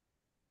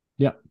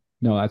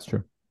 No, that's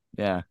true.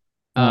 Yeah.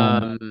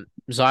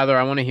 Zyler,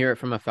 I want to hear it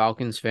from a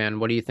Falcons fan.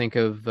 What do you think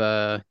of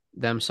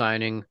them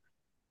signing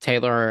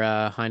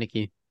Taylor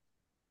Heineke?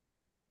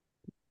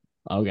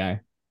 Okay.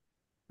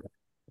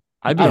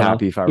 I'd be I don't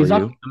happy know. if I were He's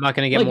not- you. I'm not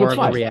going to get Like, more it's of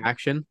a fine.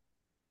 reaction.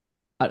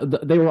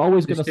 They were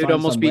always going This to dude sign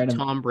almost some beat random.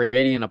 Tom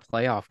Brady in a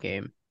playoff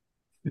game.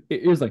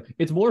 It was like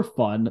it's more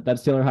fun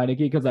that's Taylor Heineke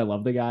because I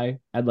love the guy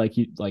and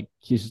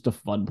he's just a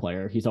fun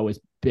player. He's always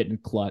bitten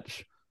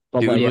clutch. But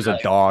Dude like, was a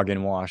dog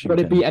in would Washington.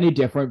 it be any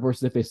different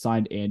versus if they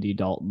signed Andy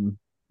Dalton?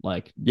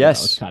 Like,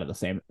 Yes. it's kind of the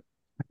same.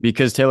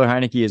 Because Taylor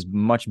Heineke is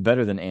much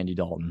better than Andy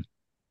Dalton.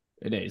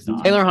 It is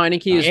not. Taylor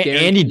Heineke is guaranteed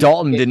Andy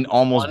Dalton to get didn't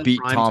almost one beat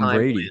Tom primetime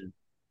Brady.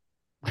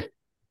 win.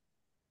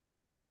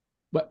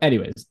 But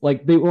anyways,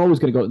 like they were always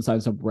going to go out and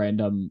sign some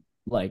random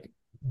like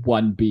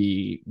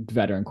 1B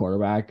veteran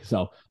quarterback.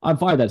 So I'm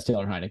fine that's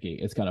Taylor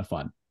Heineke. It's kind of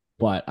fun.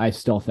 But I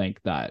still think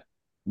that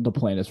the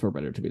plan is for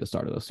Ritter to be the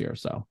starter this year.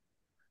 So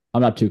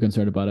I'm not too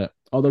concerned about it.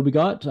 Although we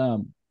got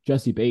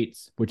Jesse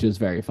Bates, which is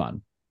very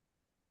fun.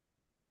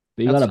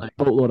 You That's got a nice.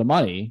 boatload of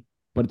money,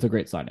 but it's a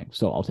great signing.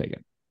 So I'll take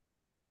it.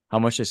 How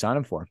much they sign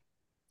him for?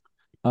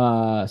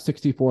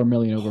 64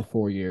 million over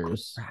 4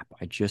 years. Crap,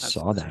 I just That's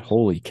saw that. nice.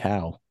 Holy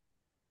cow.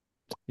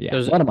 Yeah,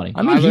 There's- a lot of money.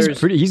 I mean, Tyler's-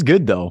 he's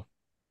good though.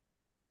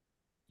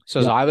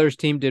 So Yeah. Zyler's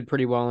team did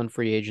pretty well in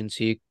free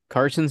agency.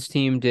 Carson's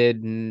team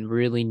did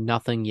really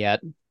nothing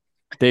yet.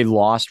 They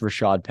lost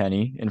Rashad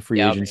Penny in free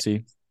Yep.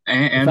 agency.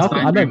 And Falcon-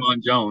 signed I'm not-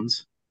 Draymond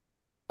Jones.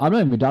 I'm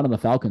not even down on the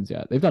Falcons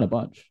yet. They've done a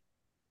bunch.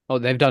 Oh,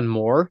 they've done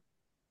more?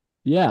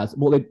 Yeah.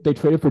 Well, they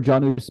traded for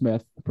Jonnu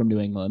Smith from New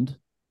England.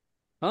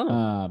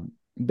 Oh,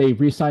 They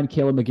re-signed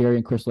Caleb McGarry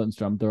and Chris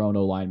Lindstrom, their own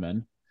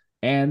O-linemen.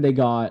 And they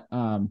got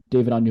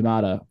David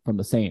Onyemata from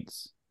the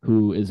Saints,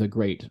 who is a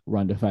great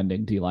run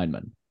defending D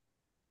lineman.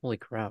 holy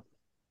crap.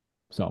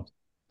 So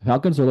the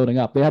Falcons are loading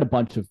up. They had a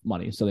bunch of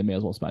money, so they may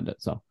as well spend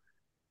it. So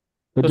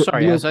So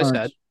sorry, deals as I aren't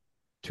said-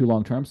 too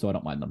long term, so I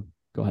don't mind them.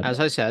 Go ahead. As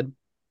I said,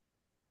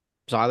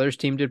 Zyler's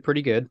team did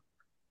pretty good.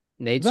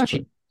 Nate's Exactly.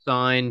 team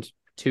signed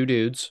 2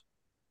 dudes.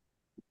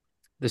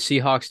 The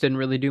Seahawks didn't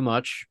really do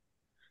much.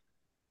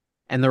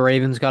 And the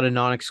Ravens got a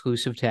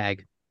non-exclusive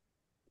tag.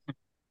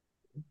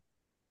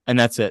 And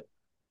that's it.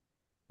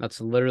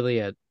 That's literally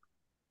it.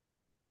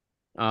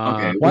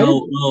 Okay, why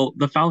well,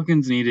 the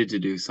Falcons needed to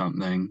do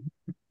something.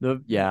 They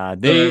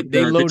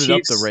the loaded up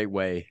Chiefs- the right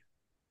way.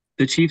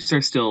 The Chiefs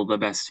are still the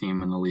best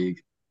team in the league.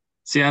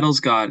 Seattle's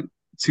got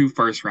 2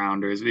 first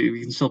rounders.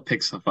 We can still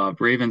pick stuff up.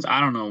 Ravens, I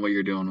don't know what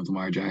you're doing with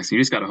Lamar Jackson.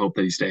 You just got to hope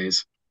that he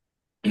stays.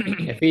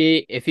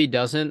 If he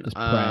doesn't, Just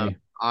pray.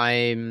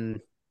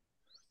 I'm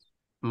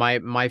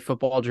my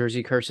football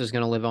jersey curse is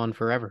gonna live on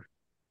forever.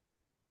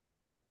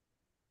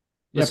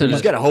 Yeah, Listen, You pretty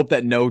just got to hope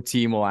that no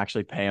team will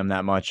actually pay him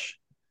that much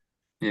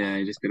Yeah,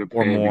 you just got to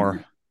or pray.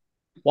 more.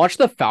 watch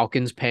the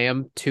Falcons pay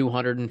him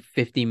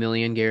 $250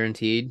 million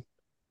guaranteed.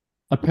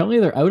 Apparently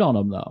they're out on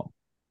him though.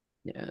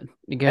 Yeah,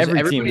 because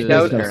Every team everybody's is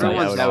out, apparently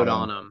everyone's out out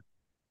on on him.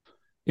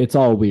 It's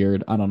all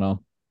weird. I don't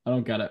know. I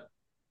don't get it.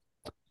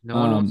 No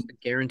one wants to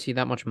guarantee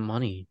that much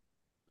money.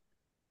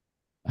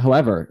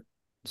 However,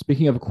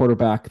 speaking of a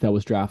quarterback that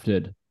was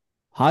drafted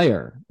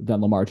higher than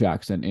Lamar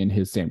Jackson in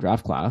his same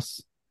draft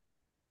class,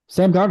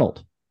 Sam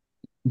Darnold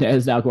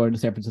is now going to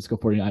San Francisco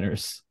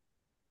 49ers.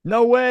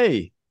 No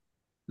way.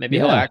 Maybe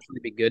he'll Yeah.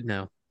 actually be good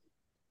now.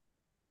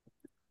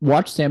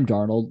 Watch Sam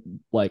Darnold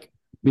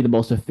be the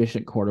most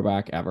efficient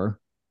quarterback ever.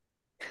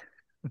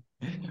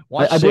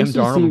 Watch I'd Sam like to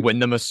Darnold see- win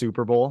them a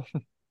Super Bowl.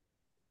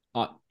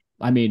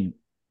 I mean,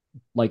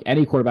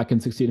 any quarterback can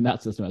succeed in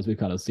that system, as we've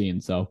kind of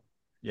seen. So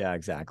Yeah,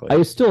 exactly. I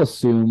still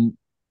assume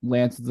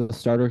Lance is the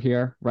starter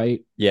here,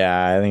 right?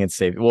 Yeah, I think it's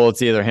safe. Well,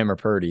 it's either him or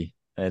Purdy.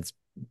 It's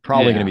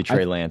probably Yeah, going to be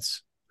Trey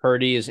Lance.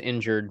 Purdy is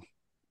injured.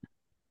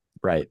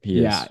 Right,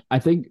 he is. I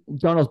think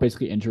Darnold's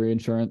basically injury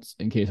insurance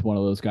in case one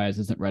of those guys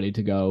isn't ready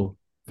to go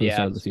for the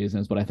start of the season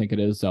is what I think it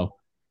is. So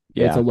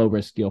it's a low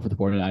risk deal for the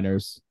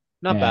 49ers.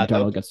 Not and bad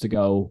though. Darnold gets to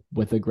go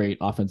with a great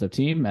offensive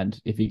team. And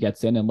if he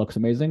gets in and looks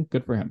amazing,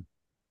 good for him.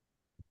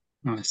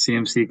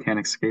 CMC can't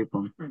escape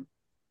him.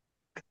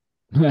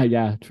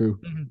 Yeah, true.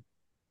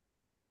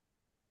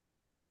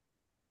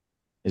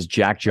 Is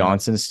Jack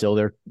Johnson still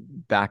their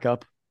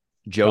backup?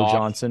 Joe Josh.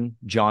 Johnson?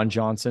 John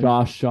Johnson?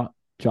 Josh Damn.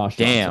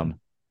 Johnson.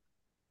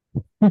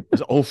 It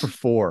was 0 for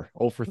 4,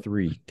 0 for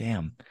 3.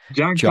 Damn.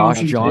 Jack Josh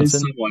Johnson Johnson?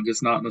 is someone,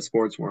 just not in the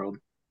sports world.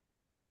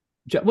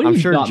 What do you I'm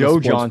mean sure not in the Joe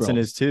sports Johnson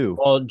world? is too.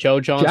 Well,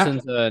 Joe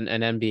Johnson's an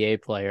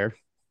NBA player.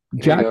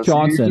 Jack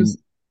Johnson.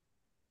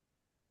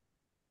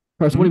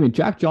 First, what do you Hmm? mean?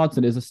 Jack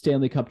Johnson is a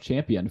Stanley Cup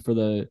champion for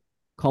the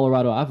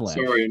Colorado Avalanche.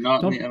 Sorry,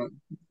 not in Don't- the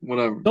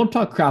whatever. Don't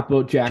talk crap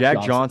about Jack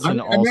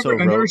Johnson.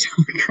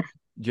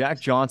 Jack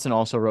Johnson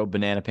also wrote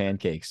Banana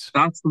Pancakes.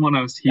 That's the one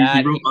he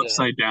That wrote he did.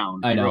 upside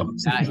down. I He know. wrote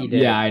upside That down. he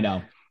did. Yeah, I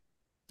know.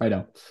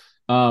 But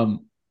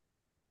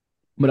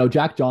no,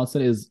 Jack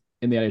Johnson is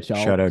in the NHL.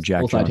 Shout out Jack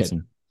full-side hit.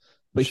 Johnson.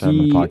 But Shout out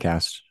on the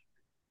podcast.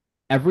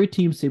 every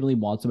team seemingly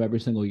wants him every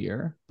single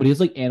year, but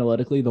he's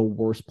analytically the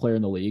worst player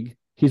in the league.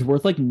 He's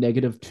worth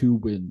 -2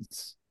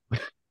 wins.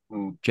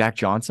 Jack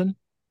Johnson?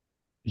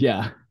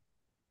 Yeah.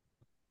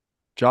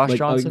 Josh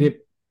Johnson?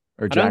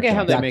 Or I Jack don't get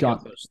how they Johnson? make Jack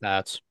up those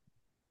stats.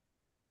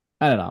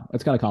 I don't know.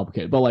 It's kind of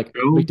complicated. But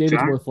Joe, McDavid's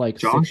Jack, worth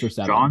Josh, 6 or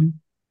 7. John,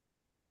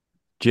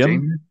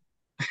 Jim?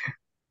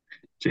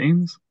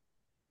 James.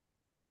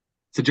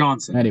 It's a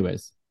Johnson.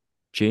 Anyways,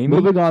 Jamie?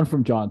 moving on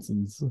from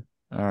Johnson's. All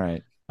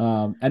right.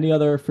 Any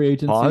other free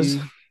agency Pause.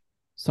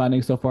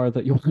 signings so far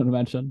that you want to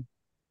mention?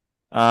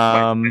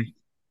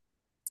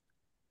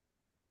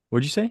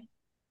 What'd you say?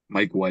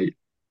 Mike White,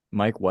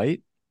 Mike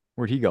White?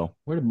 Where'd he go?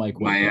 Where did Mike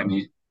White go?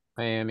 Miami.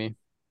 Miami.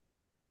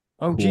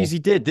 Oh, Cool. geez, he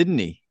did, didn't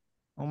he?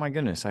 Oh my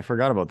goodness, I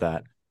forgot about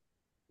that.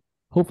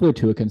 Hopefully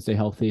Tua can stay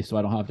healthy so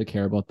I don't have to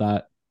care about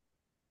that.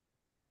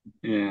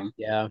 Yeah.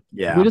 Yeah.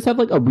 Yeah. We just have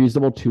a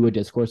reasonable Tua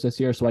discourse this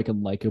year so I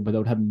can like him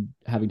without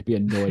having to be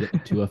annoyed at the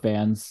Tua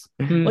fans.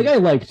 I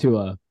like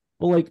Tua,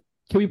 but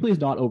can we please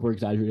not over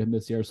exaggerate him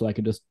this year so I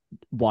can just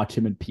watch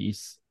him in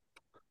peace?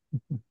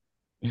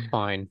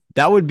 Fine.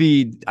 That would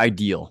be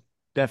ideal.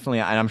 Definitely.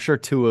 And I'm sure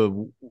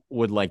Tua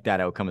would like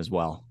that outcome as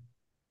well.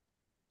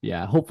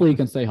 Yeah, hopefully he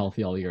can stay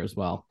healthy all year as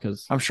well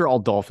because I'm sure all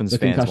Dolphins the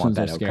fans want concussions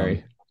that are outcome.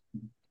 scary.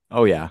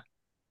 Oh, yeah.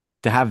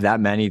 To have that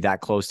many that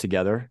close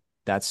together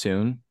that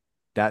soon,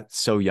 that's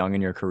so young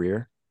in your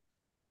career.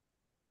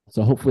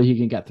 So hopefully he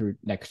can get through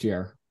next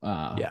year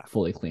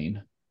fully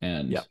clean.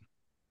 And Yeah.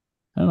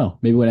 I don't know,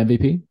 maybe win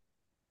MVP?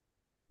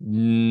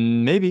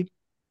 Maybe.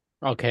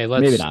 Okay,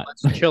 Maybe not.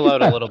 let's chill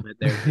out a little bit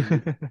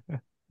there.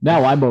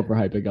 Now I'm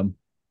overhyping him.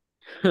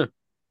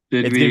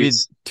 Did It's we? going to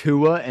be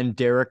Tua and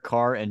Derek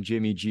Carr and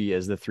Jimmy G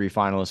as the 3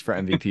 finalists for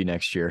MVP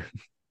next year.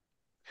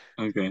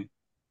 Okay.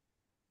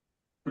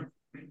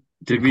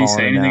 Did I'm we calling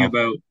say it anything now.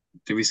 about?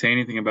 Did we say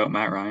anything about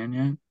Matt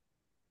Ryan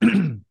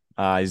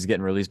yet? He's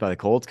getting released by the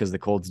Colts because the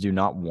Colts do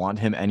not want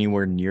him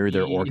anywhere near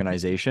their He-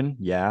 organization.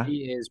 Yeah.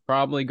 He is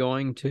probably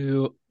going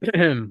to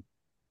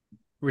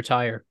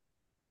retire.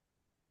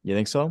 You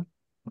think so?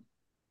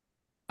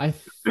 I bet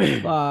Who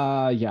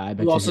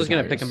you else he is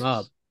going to pick retires. him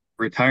up?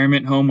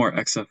 Retirement home or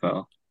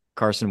XFL?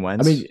 Carson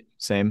Wentz? I mean-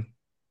 same.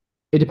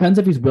 It depends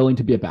if he's willing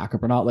to be a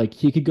backup or not.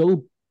 He could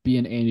go be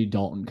an Andy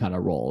Dalton kind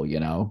of role, He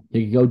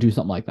could go do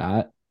something like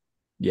that.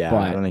 Yeah, But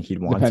I don't think he'd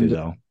want depends- to,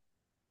 though.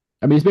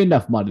 I mean, he's made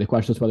enough money. The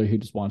question is whether he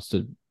just wants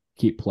to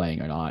keep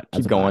playing or not. as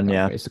Keep a going, backup,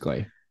 yeah.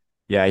 Basically.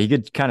 Yeah, he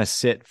could kind of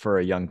sit for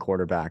a young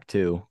quarterback,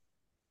 too.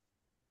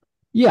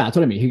 Yeah, that's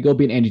what I mean. He could go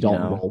be an Andy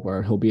Dalton know? role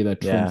where he'll be the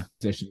Yeah.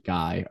 transition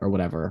guy or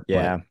whatever.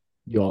 Yeah.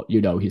 But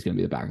he's going to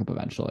be the backup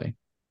eventually.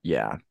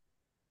 Yeah.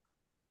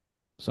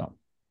 So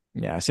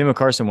Yeah. Same with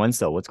Carson Wentz,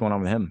 though. What's going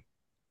on with him?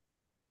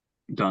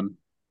 Done.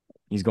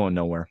 He's going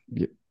nowhere.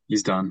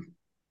 He's done.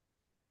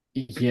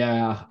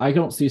 yeah, I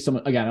don't see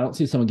someone again. I don't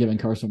see someone giving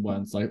Carson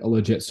Wentz like a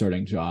legit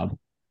starting job.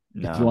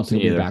 If he No, wants to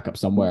me be either. back up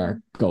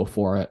somewhere, go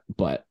for it.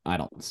 But I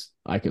don't.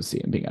 I could see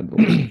him being out of the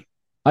league.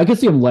 I could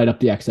see him light up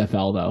the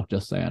XFL though.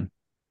 Just saying,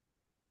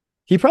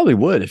 He probably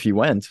would if he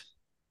went.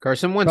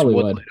 Carson Wentz probably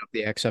would would light up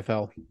the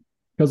XFL.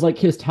 because like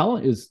his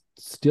talent is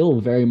still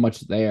very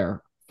much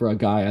there for a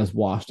guy as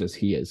washed as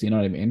he is. You know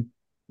what I mean?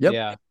 Yep.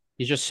 Yeah.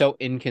 He's just so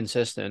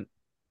inconsistent.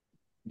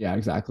 Yeah,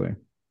 exactly.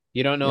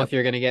 You don't know Yep. if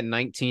you're going to get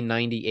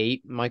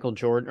 1998 Michael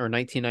Jordan or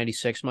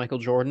 1996 Michael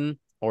Jordan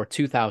or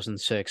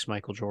 2006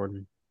 Michael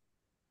Jordan.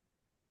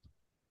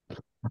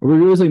 We're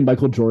using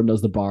Michael Jordan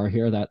as the bar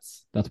here.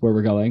 That's where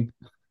we're going.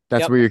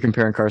 That's Yep. where you're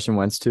comparing Carson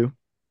Wentz to.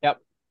 Yep.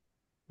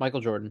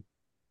 Michael Jordan.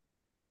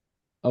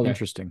 Okay,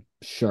 Interesting.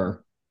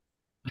 sure.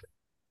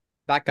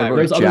 That What guy about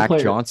There's other Jack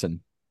players-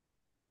 Johnson?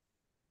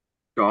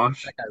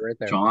 Josh, That guy right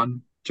there.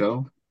 John,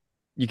 Joe.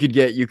 You could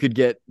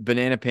get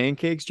banana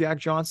pancakes, Jack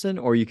Johnson,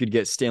 or you could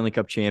get Stanley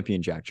Cup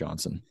champion Jack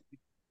Johnson.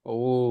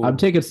 Oh, I'm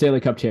taking Stanley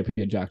Cup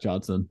champion Jack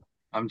Johnson.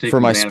 I'm taking For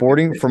my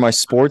banana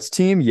sports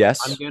team, yes.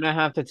 I'm gonna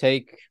have to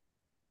take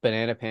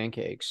banana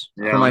pancakes.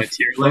 Yeah, for on my a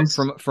tier list.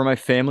 for my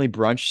family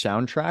brunch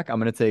soundtrack, I'm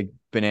gonna take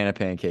banana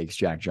pancakes,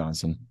 Jack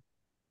Johnson.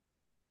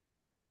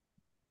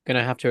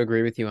 Gonna have to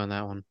agree with you on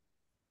that one.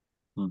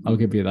 Mhm. I'll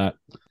give you that.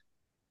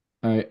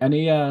 All right.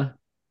 Any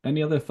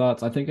other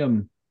thoughts? I think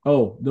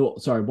oh no,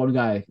 sorry, one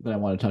guy that I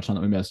want to touch on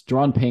that we missed.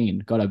 Deron Payne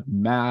got a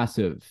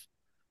massive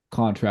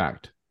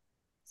contract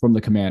from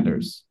the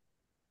Commanders.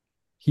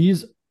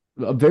 He's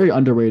a very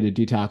underrated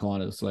D tackle,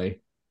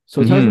 honestly.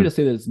 So it's hard for me to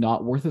say that it's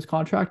not worth his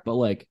contract, but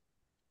like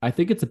I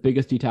think it's the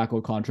biggest D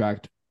tackle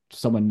contract to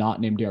someone not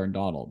named Darren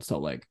Donald. So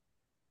like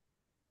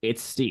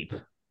it's steep.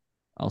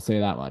 I'll say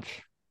that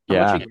much.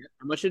 Yeah, How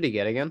much did he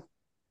get again?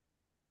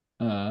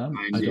 I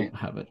 90. don't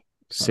have it.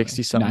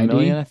 60-something 90?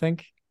 million, I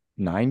think.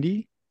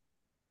 90?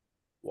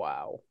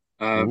 Wow.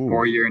 Ooh.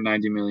 4 year,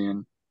 90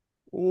 million.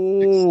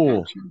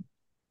 Oh, Extension.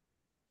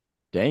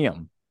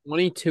 damn.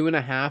 22 and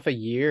a half a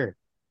year.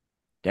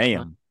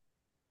 Damn.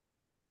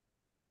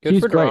 Good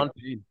He's for great. Deron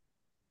Payne.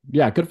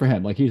 Yeah, good for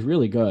him. Like he's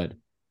really good.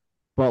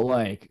 But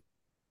like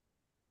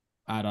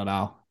I don't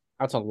know.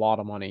 That's a lot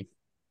of money.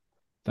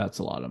 That's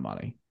a lot of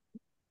money.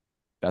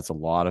 That's a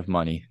lot of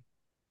money.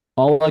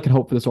 All I can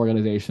hope for this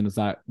organization is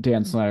that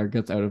Dan Snyder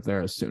gets out of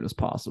there as soon as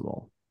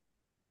possible.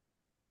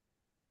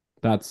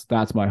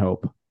 That's my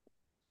hope.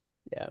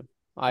 Yeah.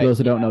 For those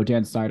who don't know,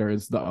 Dan Snyder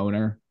is the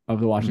owner of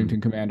the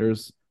Washington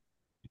Commanders,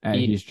 and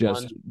He's he's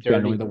just one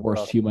generally dirty the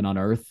worst crook. human on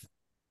earth.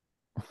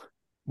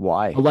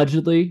 Why?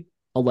 Allegedly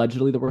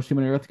the worst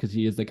human on earth because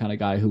he is the kind of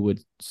guy who would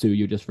sue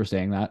you just for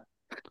saying that.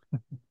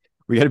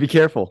 We got to be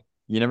careful.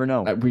 You never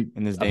know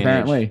in this day and age.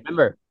 Apparently,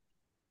 Remember,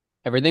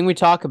 everything we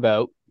talk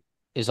about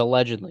is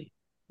allegedly.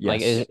 Yes,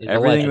 Like, is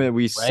everything alleged, that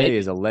we say right?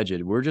 is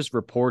alleged. We're just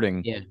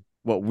reporting Yeah.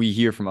 what we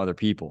hear from other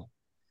people.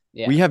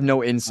 Yeah. We have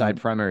no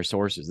inside primary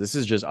sources. This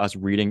is just us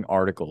reading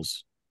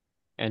articles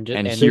and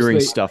and just, hearing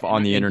basically- stuff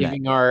on the and internet.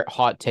 giving our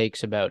hot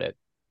takes about it.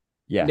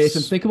 Yes.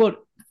 Nathan, think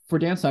about for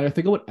Dan Snyder,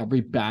 think about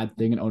every bad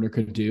thing an owner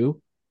could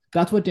do.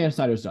 That's what Dan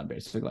Snyder's done,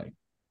 basically.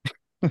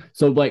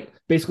 So, like,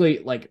 basically,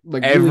 like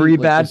every really,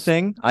 like, bad just-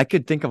 thing. I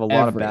could think of a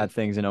lot of every- bad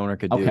things an owner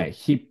could do. Okay,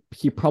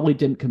 he probably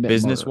didn't commit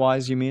Business murder.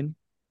 wise, you mean?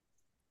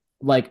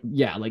 Like,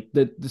 yeah, like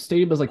the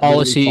stadium is like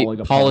literally falling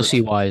apart.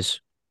 Policy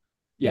wise.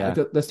 Yeah,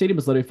 Yeah. the stadium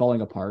is literally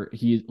falling apart.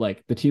 He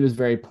like the team is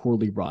very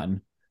poorly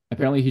run.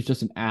 Apparently, he's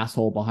just an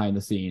asshole behind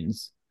the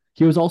scenes.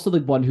 He was also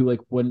the one who like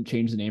wouldn't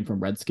change the name from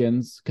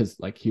Redskins because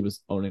like he was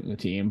owning the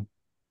team.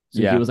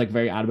 So Yeah. he was like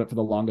very adamant for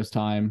the longest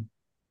time.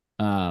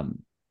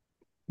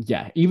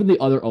 Yeah, even the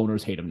other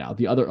owners hate him now.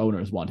 The other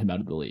owners want him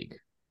out of the league.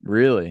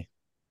 Really?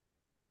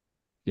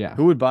 Yeah.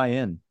 Who would buy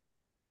in?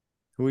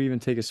 Who would even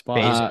take a spot?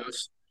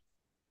 Bezos.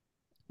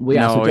 Well,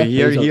 yeah, so no, Jeff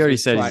he already Bezos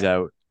is said he's trying-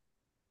 out.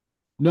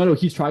 No,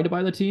 he's tried to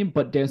buy the team,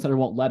 but Dan Snyder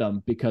won't let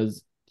him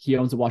because he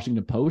owns the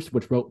Washington Post,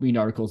 which wrote mean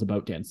articles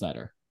about Dan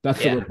Snyder.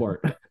 That's Yeah. the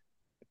report.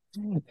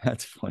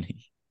 That's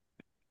funny.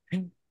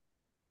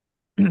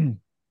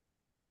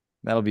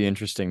 That'll be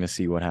interesting to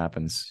see what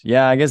happens.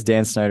 Yeah, I guess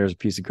Dan Snyder's a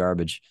piece of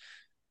garbage.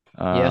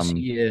 Yes,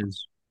 he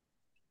is.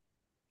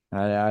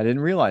 I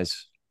didn't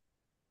realize.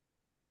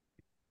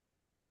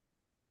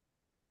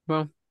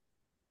 Well,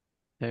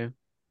 yeah.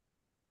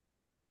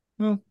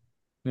 Well,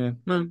 yeah.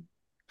 Anyways,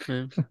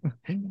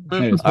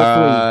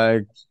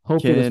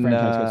 hopefully this Can,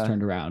 franchise gets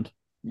turned around.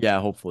 Yeah,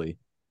 hopefully.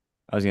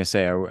 I was gonna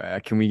say,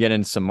 can we get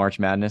into some March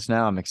Madness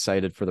now? I'm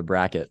excited for the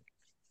bracket,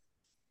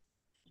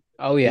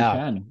 Oh We yeah.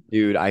 can.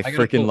 dude. I gotta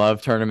freaking pull-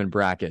 love tournament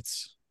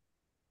brackets.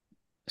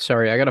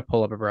 Sorry, I gotta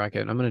pull up a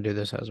bracket. I'm gonna do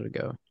this as we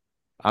go.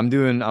 I'm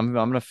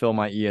gonna fill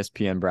my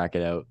ESPN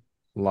bracket out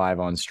live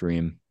on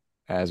stream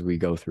as we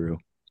go through.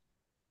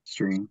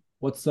 Stream.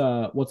 What's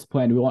the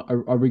plan? Do we want?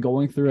 Are we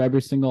going through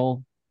every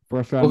single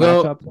first round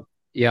We'll matchup?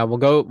 Yeah, we'll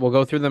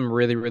go through them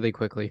really, really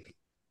quickly.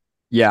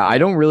 Yeah, I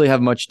don't really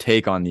have much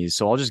take on these,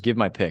 so I'll just give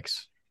my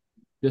picks.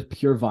 Just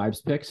pure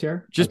vibes picks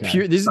here. Just Okay.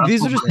 pure. These That's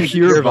are what just I'm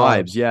pure Pure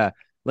vibes. vibes. Yeah,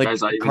 like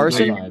Guys, I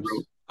Carson. vibes.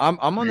 wrote. I'm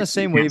on the You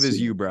same can't wave as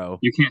see you, it. bro.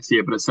 You can't see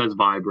it, but it says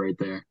vibe right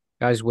there.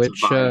 Guys, It's a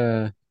which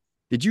vibe.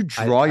 Did you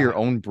I, draw your I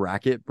own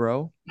bracket,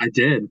 bro? I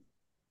did.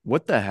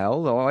 What the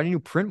hell? Why didn't you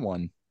print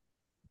one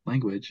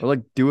Language. or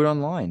like do it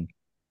online?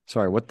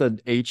 Sorry, what the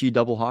HE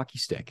double hockey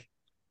stick?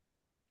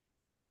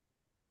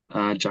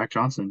 Jack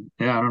Johnson.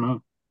 Yeah, I don't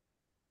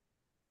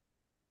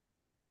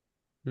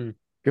know.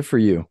 Good for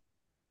you.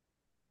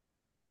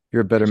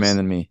 You're a better man Just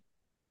than me.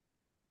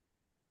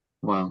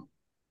 well,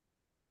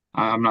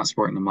 I'm not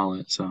sporting the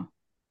mullet, so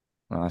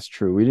Well, that's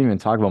true. We didn't even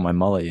talk about my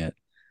mullet yet.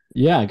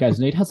 Yeah, guys,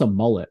 Nate has a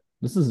mullet.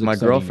 This is My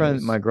exciting girlfriend,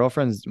 news. my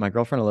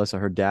girlfriend Alyssa,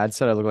 her dad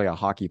said I look like a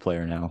hockey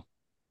player now.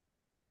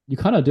 You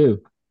kind of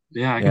do.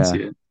 yeah, I can see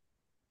Yeah, it.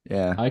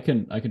 yeah. I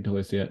can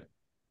totally see it. All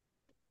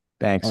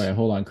Thanks. right,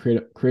 hold on.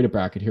 Create a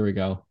bracket. Here we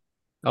go.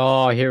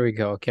 Oh, here we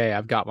go. Okay,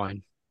 I've got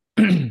mine.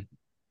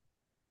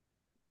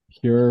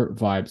 Pure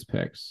vibes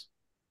picks.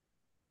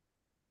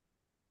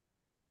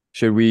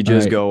 Should we All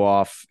just right, go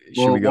off?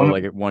 Should Well, we go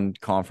like at one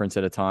conference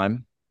at a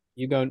time?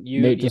 Nate,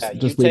 You just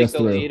lead take us the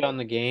through. lead on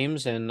the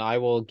games and I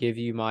will give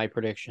you my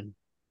prediction.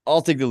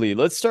 I'll take the lead.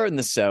 Let's start in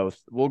the South.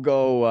 We'll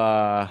go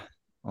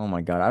oh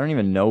my God, I don't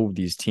even know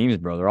these teams,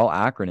 bro. They're all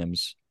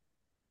acronyms.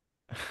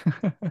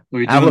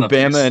 we're doing the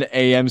Alabama first.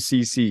 and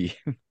AMCC.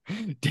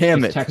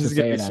 Damn It's it. This is Texas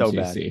gonna be A&M so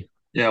bad. CC,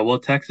 Yeah, well,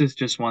 Texas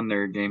just won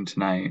their game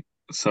tonight,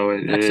 so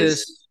it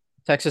is.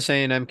 Texas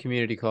A&M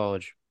Community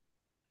College.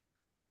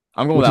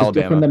 I'm going with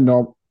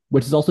Alabama.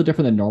 which is also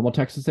different than normal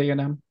Texas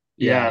A&M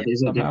Yeah,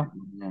 there's a somehow. different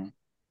one. Yeah,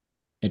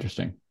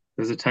 Interesting.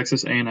 there's a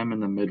Texas A&M in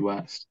the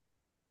Midwest.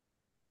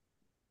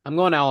 I'm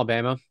going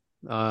Alabama.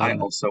 I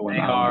also went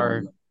They are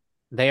Alabama.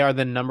 they are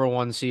the number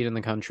one seed in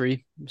the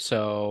country.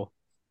 So,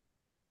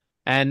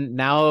 and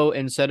now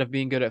instead of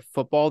being good at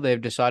football, they've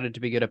decided to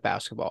be good at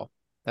basketball.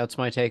 That's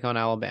my take on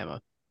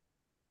Alabama.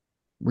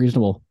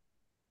 Reasonable.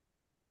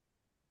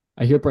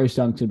 I hear Bryce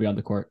Young's gonna be on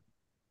the court.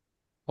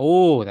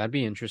 Oh, that'd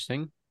be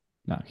interesting.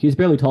 No, he's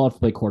barely tall enough to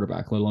play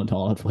quarterback, let alone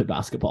tall enough to play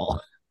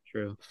basketball.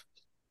 True.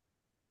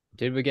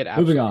 Did we get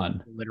Moving absolutely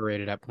on.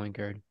 obliterated at point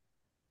guard?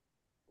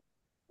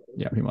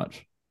 Yeah, pretty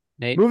much.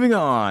 Nate? Moving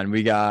on.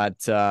 We got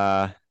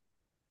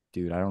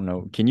dude, I don't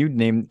know. Can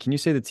you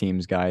say the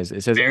teams, guys?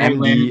 It says MD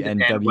Maryland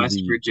and and West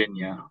WV.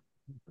 Virginia.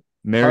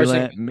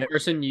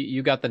 Carson,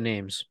 you got the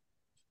names.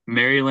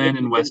 Maryland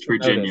and West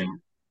Virginia.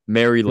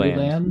 Maryland.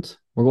 Maryland.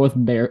 We're going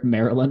with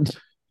Maryland.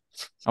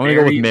 I'm gonna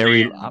go with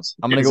Mary. Maryland.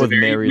 I'm gonna It is go a with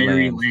very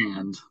Maryland.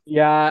 Maryland.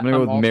 Yeah, I'm gonna go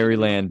with also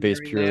Maryland going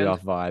based purely Maryland.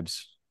 off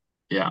vibes.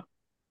 Yeah,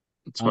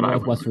 that's I'm what going I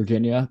with went West with.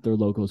 Virginia. Their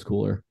logo's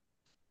cooler.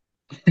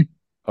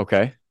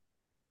 Okay.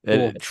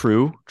 Cool.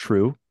 True.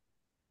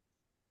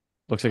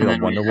 Looks like And a then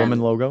we Wonder have Woman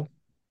logo.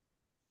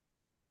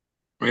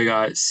 we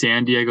got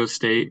San Diego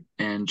State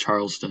and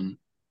Charleston.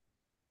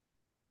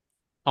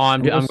 Oh,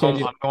 I'm going San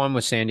Diego. I'm going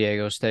with San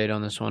Diego State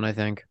on this one, I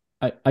think.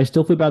 I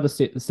still feel bad the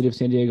city of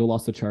San Diego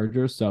lost the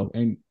Chargers. So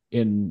in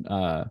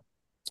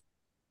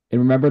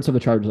remembrance of the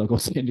Chargers, I'll go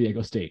San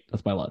Diego State.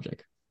 That's my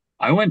logic.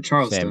 I went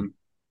Charleston. Same.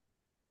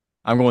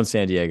 I'm going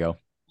San Diego.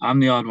 I'm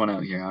the odd one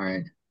out here. All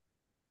right.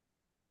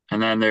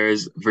 And then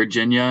there's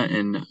Virginia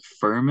and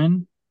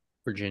Furman.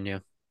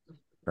 Virginia.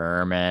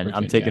 Furman.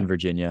 I'm taking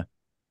Virginia.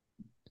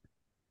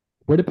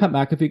 Where did Pat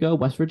McAfee go?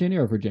 West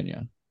Virginia or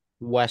Virginia?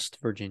 West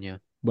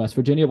Virginia. West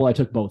Virginia. Well, I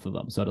took both of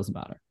them, so it doesn't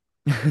matter.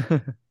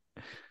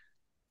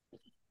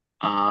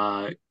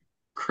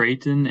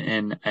 Creighton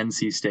and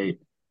NC State.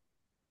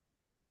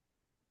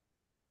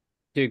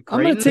 Dude,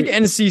 I'm gonna take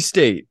NC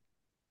State.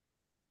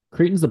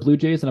 Creighton's the Blue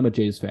Jays, and I'm a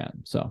Jays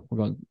fan, so we're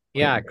going.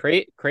 Yeah,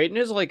 Creighton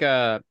is like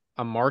a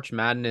March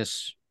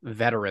Madness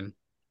veteran.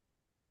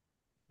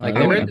 Like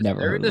I've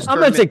never heard of them. I'm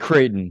gonna take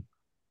Creighton.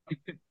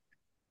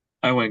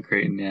 I went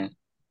Creighton, yeah.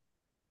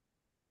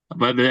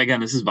 But again,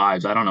 this is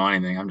vibes. I don't know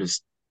anything. I'm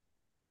just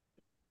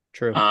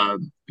true.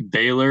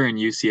 Baylor and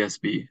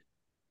UCSB.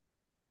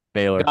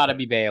 Baylor. Gotta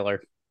be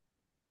Baylor.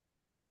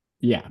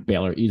 Yeah,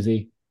 Baylor,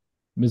 easy.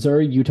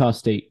 Missouri, Utah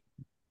State.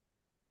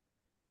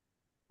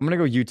 I'm gonna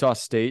go Utah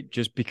State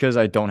just because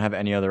I don't have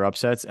any other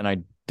upsets, and I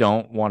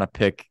don't want to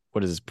pick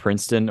what is this,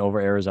 Princeton over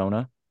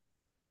Arizona.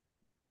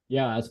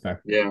 Yeah, that's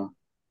fair. Yeah.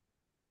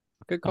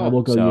 Good call. I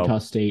will go Utah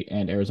State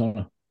and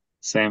Arizona.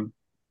 Same.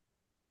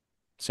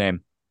 Same.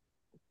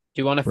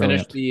 Do you want to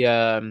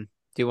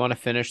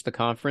finish the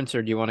conference,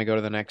 or do you want to go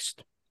to the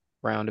next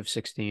round of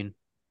 16?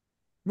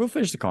 We'll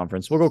finish the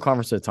conference. We'll go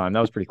conference at a time. That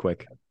was pretty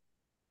quick.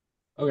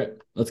 Okay,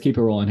 let's keep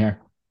it rolling here.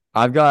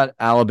 I've got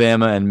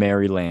Alabama and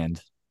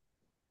Maryland.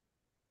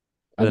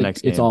 I think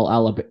next it's game.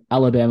 all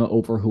Alabama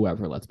over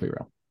whoever. Let's be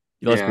real.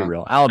 Let's be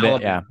real. Alabama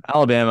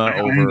I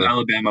over have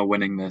Alabama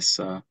winning this.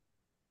 the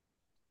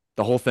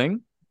whole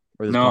thing,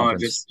 or this No,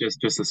 conference?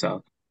 just the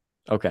South.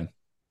 Okay.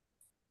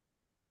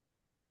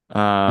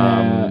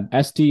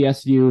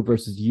 SDSU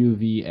versus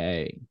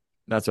UVA.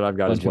 That's what I've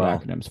got as well.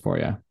 Acronyms for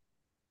you.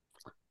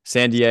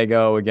 San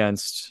Diego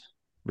against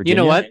Virginia. You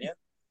know what?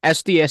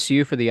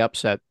 SDSU for the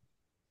upset.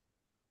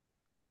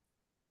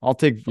 I'll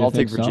take so?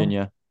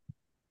 Virginia.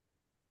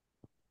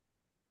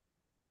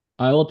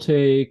 I will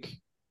take.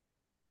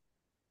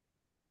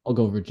 I'll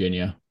go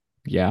Virginia.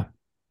 Yeah.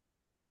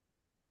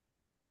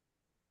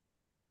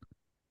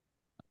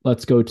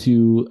 Let's go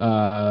to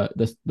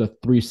the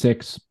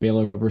 3-6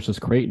 Baylor versus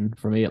Creighton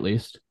for me at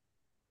least.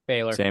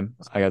 Baylor. Same.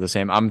 I got the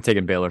same. I'm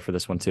taking Baylor for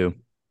this one too.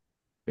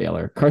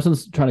 Baylor.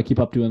 Carson's trying to keep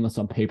up doing this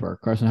on paper.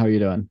 Carson, how are you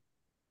doing?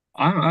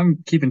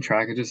 I'm keeping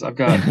track. I've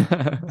got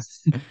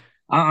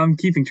I'm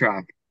keeping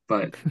track,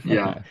 but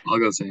yeah, Okay. I'll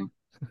go same.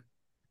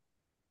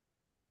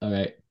 All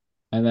right.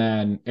 And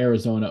then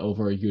Arizona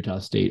over Utah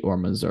State or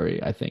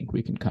Missouri. I think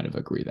we can kind of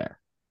agree there.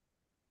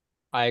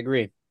 I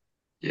agree.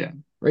 Yeah.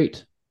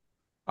 Great.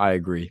 I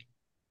agree.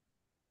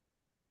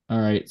 All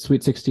right.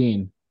 Sweet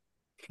 16.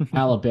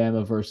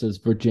 Alabama versus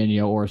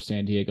Virginia or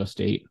San Diego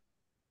State.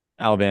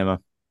 Alabama.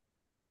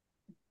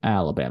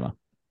 Alabama.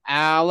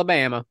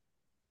 Alabama.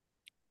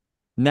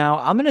 Now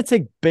I'm gonna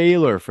take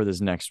Baylor for this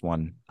next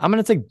one. I'm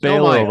gonna take So am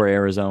Baylor I. over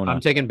Arizona.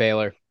 I'm taking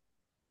Baylor.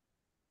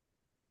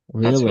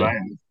 That's what I Really?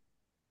 am.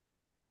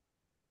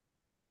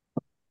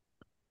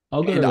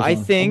 I'll go And I Arizona. I'll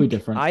be think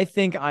different.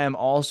 I am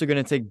also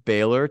gonna take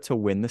Baylor to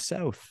win the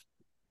South.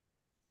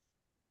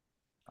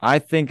 I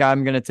think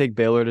I'm gonna take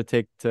Baylor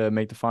to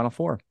make the Final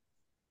Four.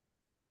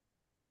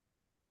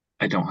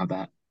 I don't have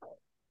that.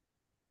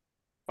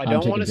 I I'm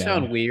don't want taking to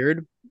sound Baylor.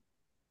 weird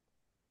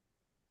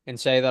and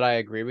say that I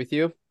agree with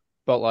you,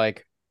 but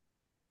like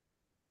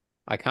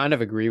I kind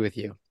of agree with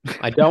you.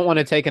 I don't want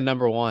to take a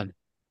number one,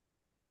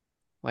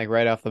 like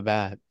right off the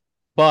bat.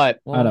 But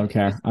I don't it is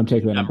care. I'm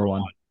taking the number number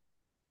one. one.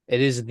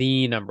 It is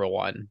the number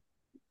one.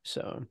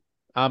 So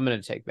I'm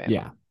gonna take Bama.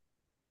 Yeah.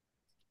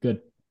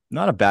 Good.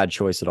 Not a bad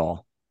choice at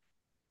all.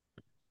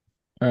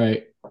 All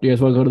right. Do you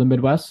guys want to go to the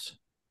Midwest?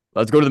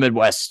 Let's go to the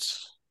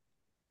Midwest.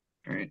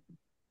 All right.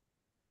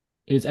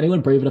 Is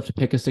anyone brave enough to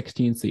pick a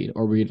 16 seed,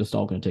 or were you just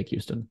all going to take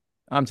Houston?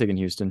 I'm taking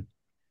Houston.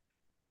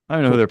 I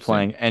don't know who they're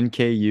playing.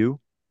 NKU,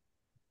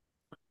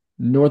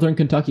 Northern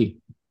Kentucky.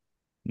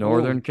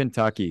 Northern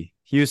Kentucky.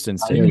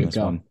 Houston's There taking you this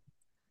go. one.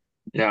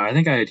 Yeah, I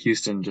think I had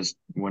Houston just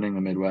winning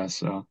the Midwest,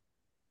 so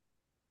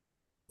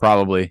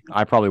Probably.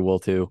 I probably will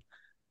too.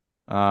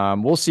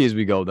 We'll see as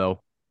we go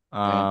though.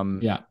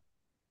 Yeah.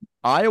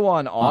 Iowa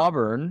and Uh,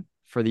 Auburn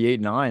for the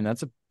 8-9.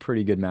 That's a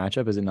pretty good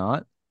matchup, is it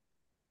not?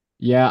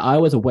 yeah, I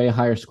was a way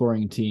higher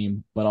scoring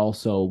team, but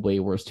also way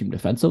worse team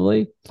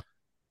defensively.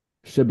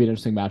 Should be an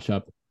interesting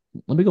matchup.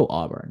 Let me go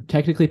Auburn.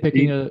 Technically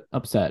picking See, a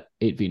upset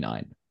 8v9.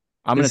 I'm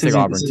gonna this take isn't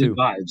this Auburn isn't too.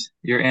 vibes.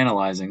 You're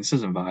analyzing. This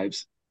isn't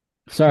vibes.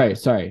 Sorry.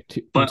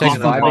 I'm But He's taking off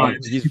of Iowa. vibes,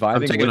 vibing. He's I'm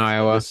vibing taking with the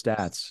Iowa.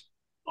 stats.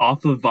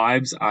 off of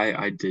vibes,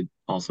 I did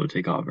also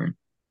take Auburn.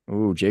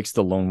 Ooh, Jake's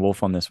the lone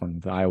wolf on this one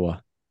with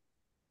Iowa.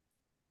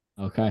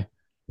 Okay.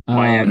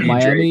 Miami, Drake.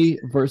 Miami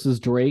versus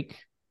Drake.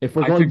 If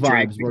we're I going took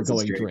Drake vibes, we're because it's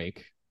going Drake.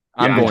 Drake.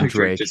 I'm Yeah, I going took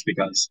Drake Drake. just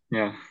because.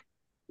 Yeah.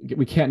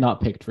 We can't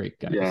not pick Drake,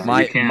 guys. Yeah.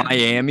 My you can't.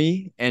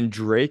 Miami and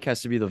Drake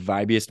has to be the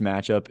vibiest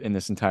matchup in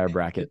this entire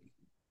bracket.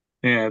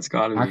 Yeah, it's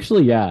gotta be.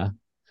 Actually, yeah.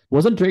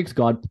 Wasn't Drake's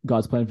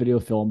God's Plan video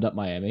filmed at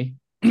Miami?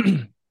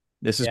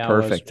 This is Yeah, it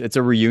was. perfect. It's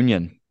a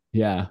reunion.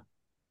 Yeah.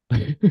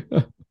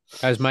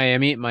 Guys,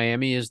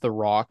 Miami is the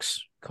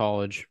Rocks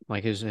college,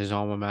 like his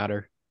alma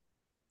mater.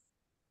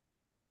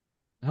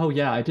 Oh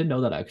yeah, I didn't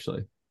know that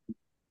actually.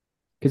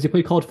 Because he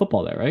played college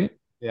football there, right?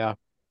 Yeah.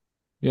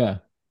 Yeah.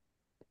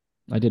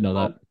 I did know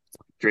that.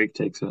 Drake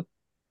takes it.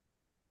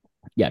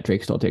 Yeah,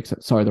 Drake still takes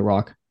it. Sorry, The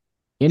Rock.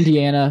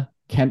 Indiana,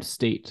 Kent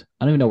State.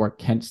 I don't even know where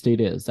Kent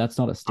State is. That's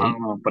not a I state.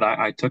 don't know, but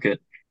I took it.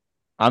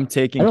 I'm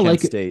taking I don't Kent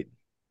like it. State.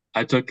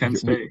 I took Kent We-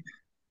 State.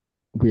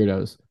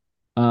 Weirdos.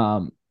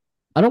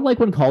 I don't like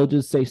when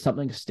colleges say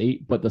something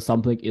state, but the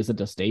something isn't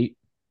a state.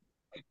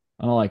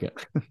 I don't like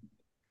it.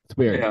 It's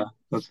weird. Yeah,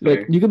 that's Like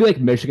fair. you could be like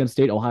Michigan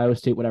State, Ohio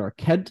State, whatever.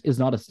 Kent is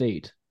not a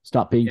state.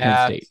 Stop being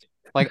Yeah. Kent State.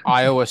 Like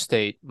Iowa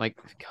State. Like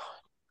God.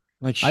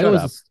 Like, shut up.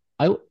 Iowa's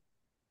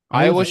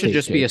I Iowa should state,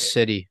 just be a Jake.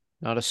 city,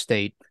 not a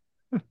state.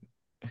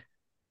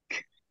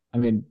 I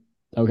mean,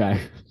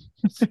 okay.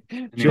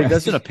 Jake,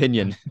 that's an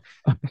opinion.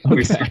 We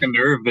Okay. struck a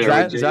nerve there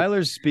with Jake.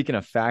 Zyler's speaking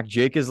of fact.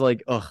 Jake is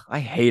like, ugh, I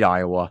hate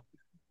Iowa.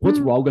 What's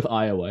wrong with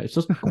Iowa? It's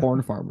just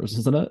corn farmers,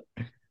 isn't it?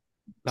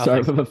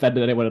 Sorry if I've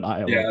offended anyone in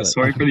Iowa. Yeah, but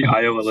sorry for the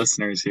Iowa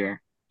listeners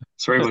here.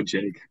 Sorry about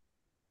Jake.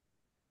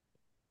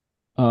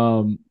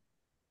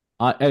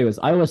 Anyways,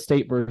 Iowa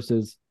State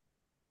versus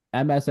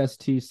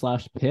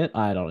MSST/Pitt.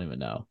 I don't even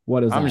know.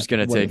 What is I'm that? just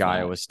gonna What take is that?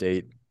 Iowa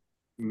State.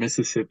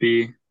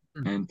 Mississippi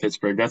and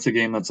Pittsburgh. That's a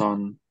game that's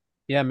on.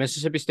 Yeah,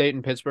 Mississippi State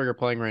and Pittsburgh are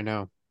playing right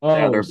now.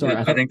 Yeah, Oh, sorry.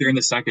 I think they're in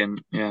the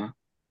second. Yeah.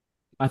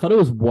 I thought it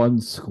was one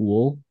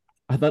school.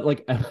 I thought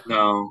like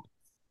No.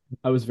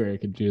 I was very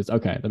confused.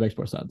 Okay, that makes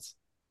more sense.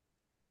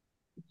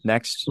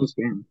 Next. Close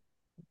game.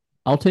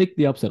 I'll take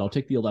the upset. I'll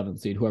take the 11th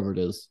seed, whoever it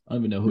is. I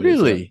don't even know who it is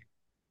yet. Really?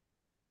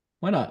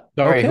 Why not?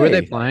 Sorry, who are they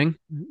Okay. playing?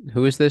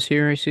 Who is this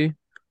here? I see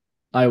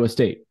Iowa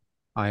State.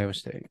 Iowa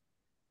State.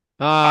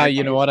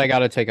 You know I- what? I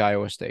gotta take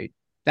Iowa State.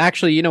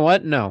 Actually, you know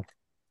what? No.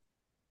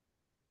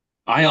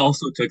 I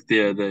also took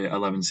the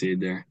 11 seed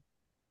there.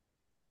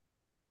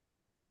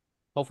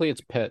 Hopefully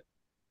it's Pitt.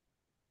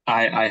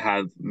 I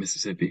have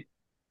Mississippi.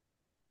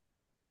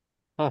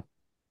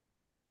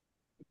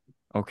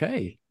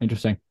 Okay.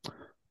 Interesting.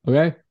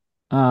 Okay.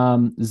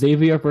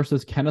 Xavier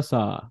versus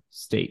Kennesaw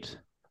State.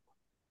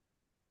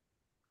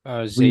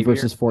 3 Xavier.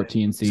 versus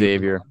 14 seed.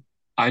 Xavier.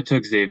 I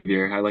took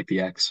Xavier. I like the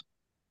X.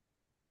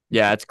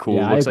 Yeah, it's cool.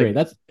 Yeah, I Looks agree. like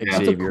That's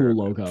a Xavier. cool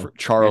logo.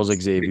 Charles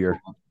It's pretty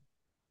Xavier. cool.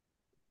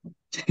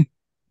 That's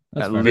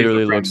That fair.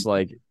 literally Friend. looks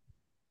like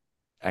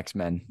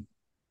X-Men.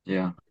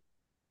 Yeah.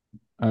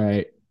 All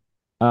right.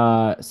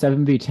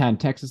 7v10,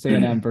 Texas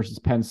A&M versus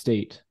Penn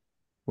State.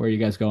 Where are you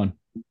guys going?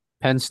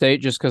 Penn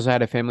State, just because I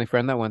had a family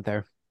friend that went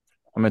there.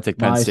 I'm gonna take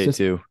Penn My State sis-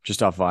 too,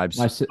 just off vibes.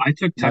 I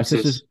took my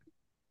Texas. sister's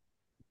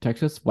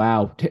Texas.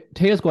 Wow.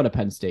 Taya's going to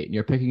Penn State, and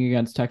you're picking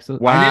against Texas.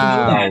 I didn't know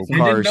that. Wow, I didn't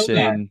know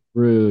that. Carson.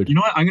 Rude. You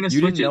know what? I'm gonna You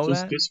switch didn't it know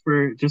that? just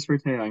for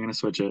Tay. I'm gonna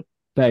switch it.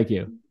 Thank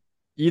you.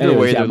 Either Anyways,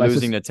 way, yeah, they're my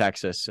losing sis- to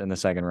Texas in the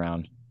second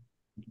round.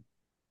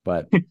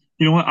 But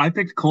You know what? I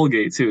picked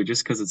Colgate too,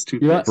 just because it's You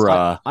know what?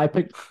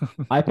 toothpaste.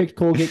 bruh, I picked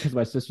Colgate because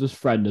my sister's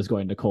friend is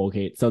going to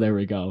Colgate. So there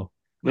we go.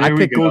 I There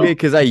we picked go. Colgate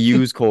because I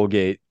use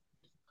Colgate.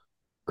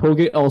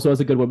 Colgate also has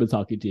a good women's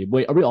hockey team.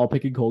 Wait, are we all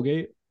picking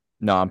Colgate?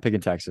 No, I'm picking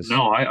Texas.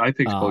 No, I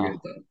picked Oh. Colgate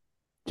though.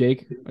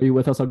 Jake, are you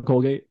with us on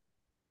Colgate?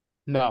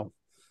 No.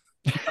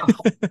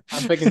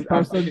 I'm picking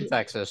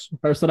Texas.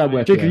 Person, I'm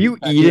with Jake, are you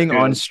That's eating good,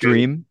 on that's good.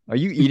 stream? Are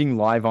you eating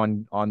live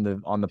on the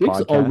Jake's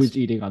podcast? always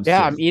eating on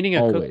Yeah, stream. I'm eating a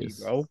cookie, Always.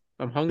 bro.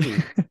 I'm hungry.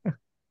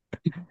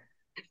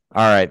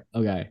 All right,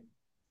 Okay.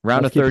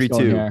 round Let's of keep this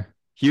going 32. here.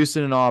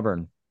 Houston and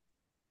Auburn.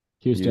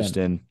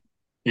 Houston.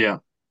 Yeah.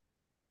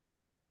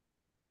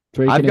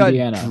 Drake I've and got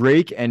Indiana.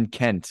 Drake and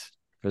Kent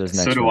for this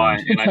So next do I,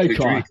 round. and Oh I my took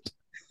God. Drake.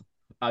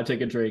 I'm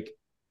taking Drake.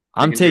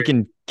 I'm Taking Drake.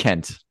 taking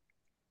Kent.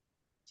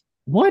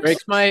 What?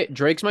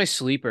 Drake's my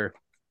sleeper.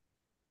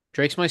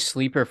 Drake's my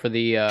sleeper for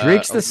the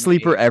Drake's the Elite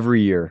sleeper Eight.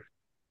 every year.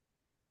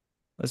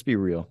 Let's be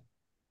real.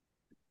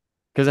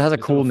 Because it has a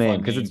It's cool a fun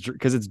name. Because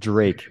it's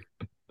Drake.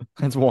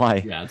 That's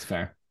why. Yeah, it's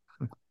fair.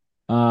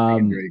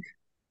 Taking Drake.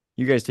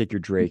 You guys take your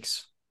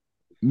Drakes.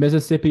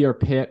 Mississippi or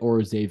Pitt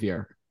or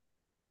Xavier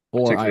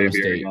or Took Iowa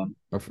Xavier State. again.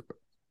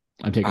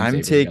 I'm taking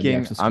I'm Xavier again. The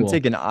taking X is I'm cool.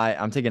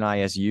 taking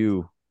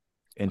ISU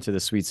into the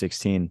Sweet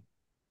 16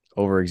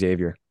 over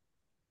Xavier.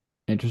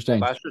 Interesting.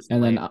 That's just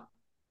And lame.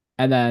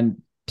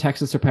 then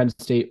Texas or Penn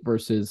State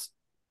versus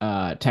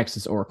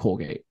Texas or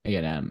Colgate,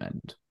 A&M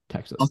and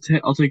Texas.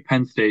 I'll take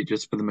Penn State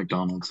just for the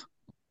McDonald's.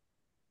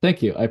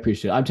 Thank you. I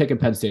appreciate it. I'm taking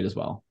Penn State as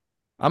well.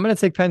 I'm gonna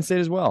take Penn State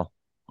as well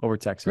over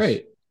Texas.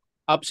 Great.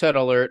 Upset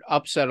alert.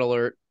 Upset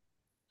alert.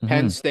 Mhm.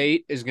 Penn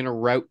State is going to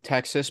rout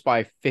Texas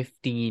by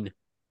 15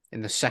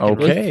 in the second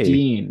round. Okay.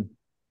 15.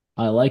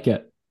 I like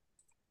it.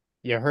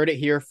 You heard it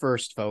here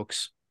first,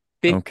 folks.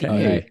 15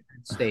 Okay.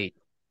 Penn State.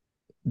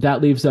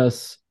 That leaves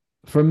us,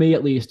 for me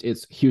at least,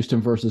 it's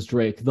Houston versus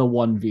Drake, the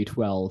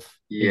 1v12.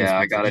 Yeah,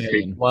 I gotta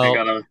take. Well-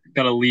 I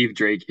gotta leave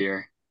Drake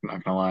here. I'm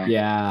not gonna lie.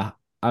 Yeah,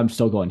 I'm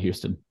still going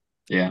Houston.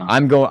 Yeah.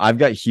 I've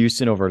got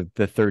Houston over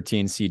the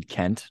 13 seed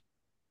Kent.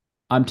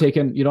 I'm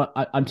taking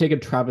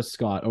Travis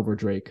Scott over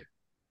Drake.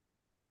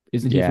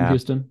 Isn't he from Yeah.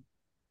 Houston?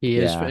 He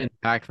is, Yeah. in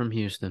fact, from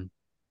Houston.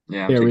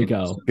 Yeah. I'm There we taking go.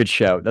 Houston. Good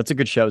shout. That's a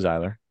good show,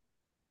 Zyler.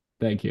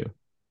 Thank you.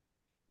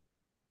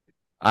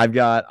 I've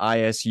got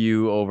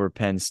ISU over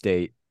Penn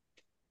State.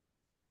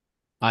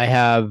 I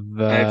have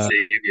I have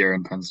Xavier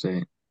in Penn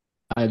State.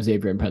 I have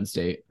Xavier and Penn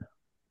State.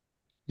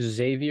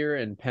 Xavier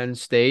and Penn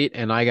State,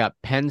 and I got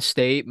Penn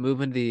State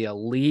moving to the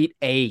Elite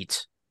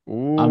Eight.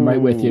 I'm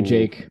right with you, Ooh.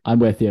 Jake. I'm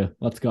with you.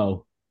 Let's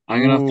go.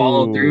 I'm gonna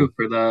follow Ooh. through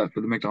for the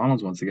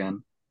McDonald's once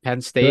again.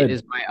 Penn State Good.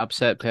 is my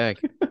upset pick.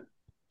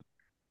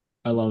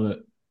 I love it.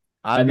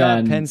 I've And got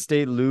then- Penn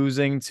State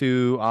losing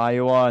to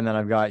Iowa, and then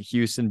I've got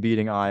Houston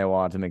beating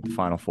Iowa to make the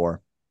Final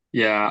Four.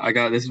 Yeah,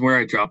 this is where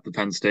I dropped the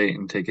Penn State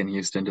and taking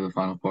Houston to the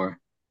Final Four.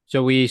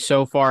 So we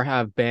so far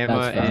have Bama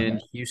That's fair.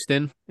 and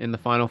Houston in the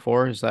Final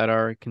Four. Is that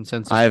our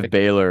consensus? I have pick?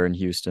 Baylor and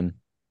Houston.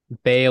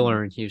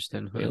 Baylor and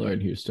Houston. Baylor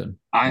and Houston.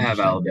 I have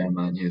Interesting.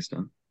 Alabama and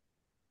Houston.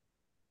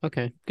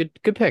 Okay,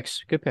 good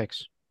picks. Good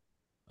picks.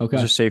 Okay.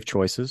 Those are safe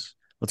choices.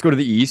 Let's go to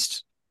the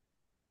East.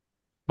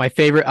 My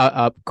favorite.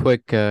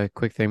 Quick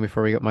thing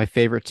before we go. My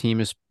favorite team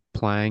is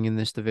playing in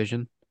this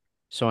division,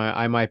 so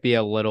I might be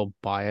a little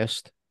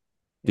biased.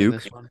 in Duke?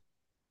 this one.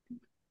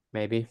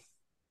 Maybe.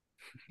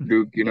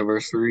 Duke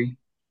University.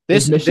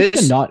 Is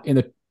Michigan not in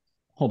the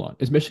Hold on.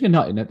 Is Michigan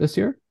not in it this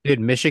year? Dude,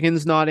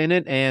 Michigan's not in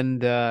it, and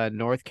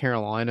North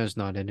Carolina's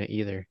not in it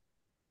either.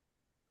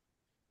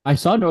 I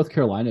saw North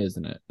Carolina is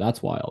in it.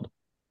 That's wild.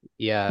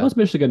 Yeah, How is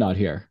Michigan not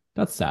here?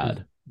 That's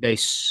sad. they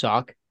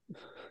suck.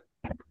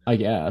 I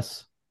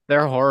guess.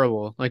 They're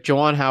horrible. Like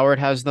Juwan Howard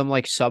has them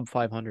like sub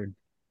 500.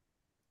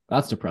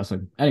 That's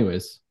depressing.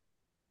 Anyways.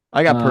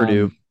 I got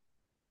Purdue.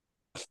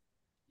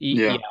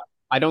 Yeah.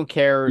 I don't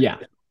care. Yeah.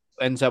 Who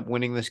ends up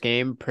winning this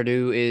game.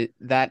 Purdue is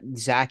that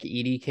Zach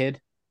Edey kid.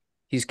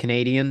 He's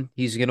Canadian.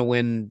 He's gonna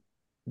win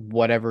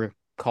whatever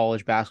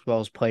college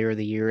basketball's player of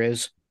the year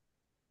is.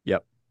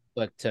 Yep.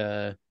 But Is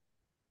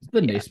it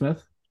the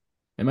Naismith?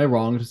 Am I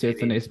wrong to say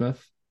it's the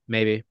Naismith?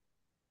 maybe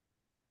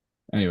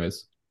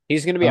Anyways.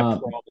 he's gonna be a Um,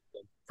 problem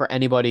for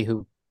anybody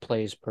who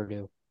plays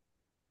Purdue.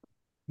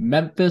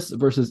 Memphis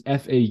versus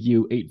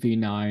FAU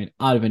 8v9.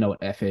 I don't even know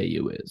what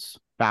FAU is.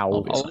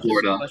 Foul.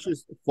 Florida.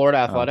 Florida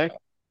Athletic.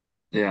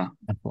 Yeah.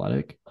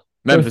 Athletic.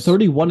 Memphis. They're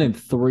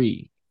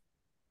 31-3.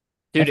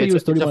 Dude, FAU is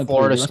it's a 31-3.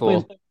 Florida They must play-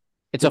 school.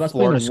 It's they a must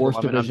play in Florida the school. worst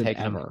I'm division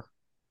taking them. ever.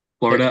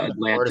 Florida It's a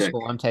Florida Atlantic.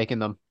 school. I'm taking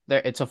them.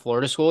 It's a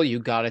Florida school. You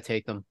got to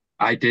take them.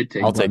 I did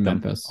take I'll them. take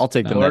them. Memphis. I'll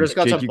take them. Florida's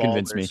got Jake, some you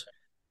convinced me. ballers.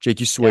 Jake,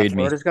 you swayed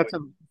me.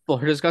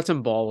 Florida's got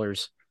some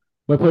ballers.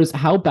 My point is,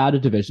 how bad a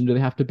division do they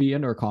have to be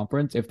in or a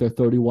conference if they're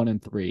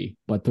 31-3,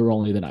 but they're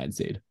only the 9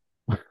 seed?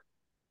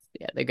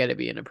 Yeah, they got to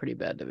be in a pretty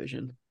bad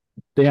division.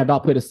 They have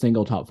not played a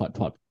single top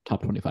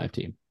 25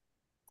 team.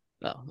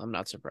 No, I'm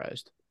not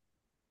surprised.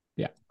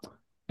 Yeah.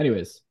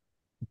 Anyways,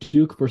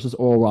 Duke versus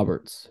Oral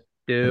Roberts.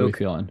 What are we Duke.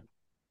 feeling?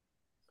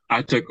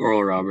 I took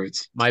Oral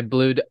Roberts. My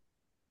blue.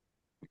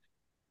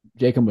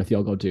 Jake, I'm with you.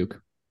 I'll go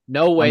Duke.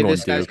 No way I'm going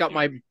this guy's Duke. got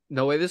my.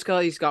 No way this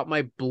guy's got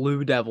my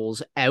Blue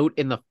Devils out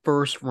in the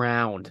first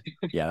round.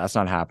 Yeah, that's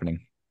not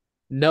happening.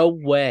 No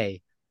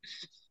way.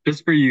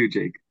 Just for you,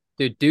 Jake.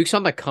 Dude, Duke's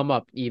on the come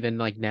up even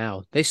like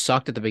now. They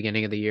sucked at the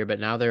beginning of the year, but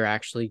now they're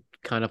actually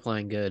kind of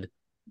playing good.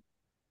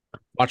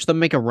 Watch them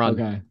make a run.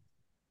 Okay.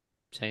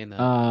 Saying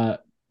that.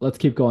 Let's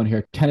keep going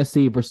here.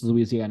 Tennessee versus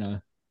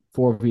Louisiana,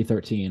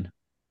 4v13.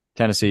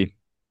 Tennessee.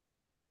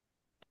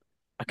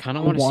 I kind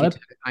of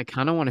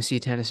want to see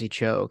Tennessee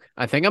choke.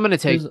 I think I'm going to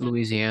take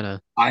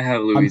Louisiana. I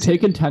have Louisiana.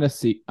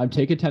 I'm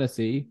taking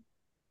Tennessee,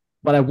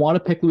 but I want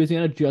to pick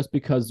Louisiana just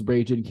because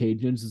Ragin'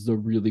 Cajuns is a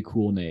really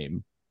cool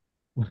name.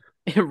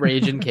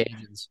 Ragin'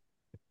 Cajuns.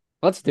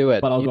 Let's do it.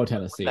 But I'll go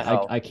Tennessee.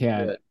 I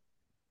can't. it.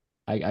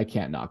 I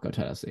can't not go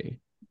Tennessee.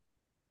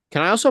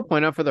 Can I also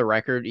point out for the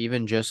record,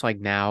 even just like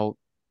now,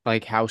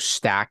 like how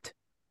stacked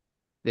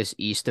this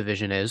East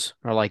division is,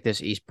 or like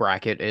this East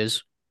bracket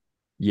is?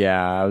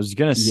 Yeah, I was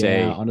gonna say.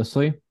 Yeah,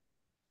 honestly.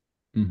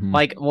 Mhm.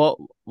 Like,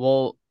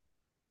 well,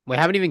 we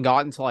haven't even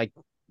gotten to like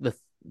the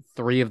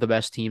three of the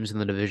best teams in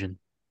the division.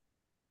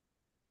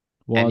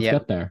 Well, and let's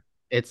get there.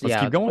 Let's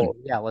keep going. cool.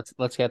 Yeah,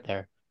 let's get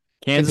there.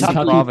 Kansas,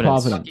 Kentucky,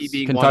 Providence. Providence.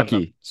 Being one of them.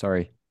 Kentucky.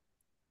 Sorry.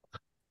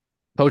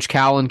 Coach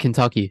Cal in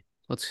Kentucky.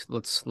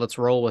 Let's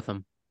roll with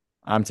them.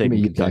 I'm taking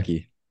me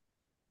Kentucky.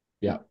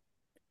 Yeah.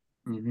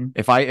 Mm-hmm.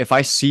 If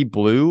I see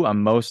blue,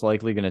 I'm most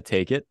likely gonna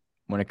take it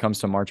when it comes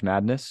to March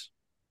Madness.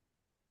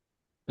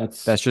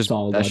 That's just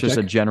solid that's just a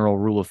logic. general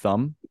rule of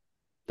thumb.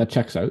 That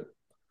checks out.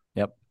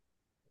 Yep.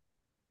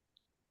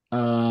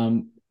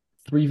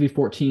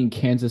 3v14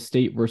 Kansas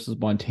State versus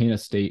Montana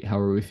State. How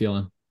are we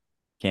feeling?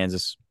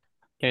 Kansas.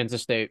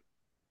 Kansas State.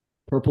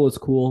 Purple is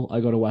cool. I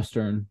go to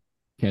Western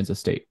Kansas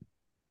State.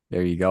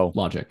 There you go.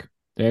 Logic.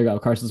 There you go.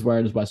 Carson's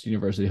wearing his Western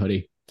University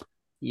hoodie.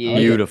 Yeah.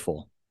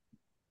 Beautiful.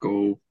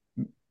 Go.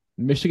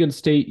 Michigan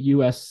State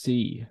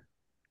USC.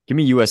 Give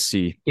me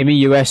USC. Give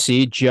me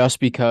USC just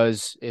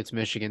because it's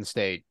Michigan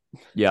State.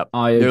 Yep.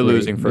 I They're agree.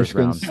 losing first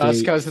Michigan round. State Just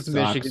because it's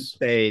sucks. Michigan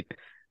State.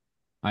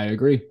 I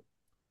agree.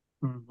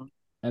 Mm-hmm.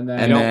 And then,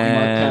 And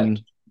then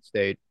Marquette.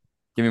 State.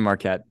 give me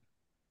Marquette.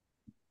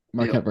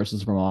 Marquette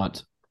versus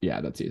Vermont. Yeah,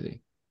 that's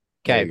easy.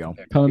 There Okay. you go.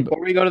 Coming,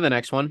 Before we go to the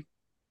next one,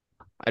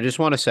 I just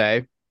want to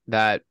say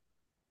that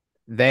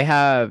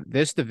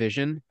this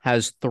division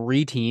has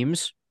 3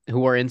 teams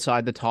who are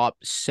inside the top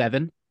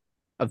 7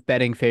 of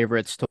betting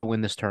favorites to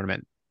win this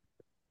tournament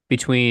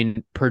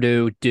between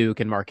Purdue, Duke,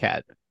 and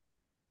Marquette.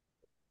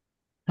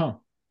 huh.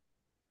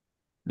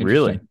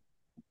 Really? Interesting.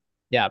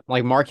 Yeah,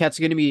 like Marquette's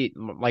going to be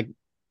like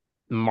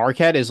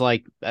Marquette is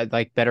like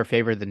better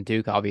favored than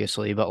Duke,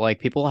 obviously, but like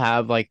people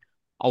have like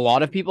a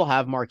lot of people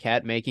have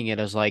Marquette making it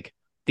as like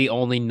the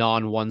only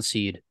non-1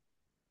 seed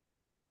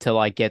to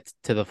like get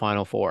to the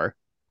Final Four.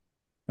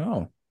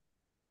 Oh,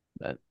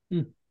 I don't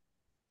know.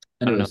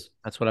 Anyways,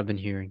 That's what I've been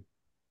hearing.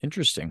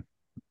 interesting.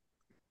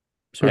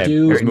 So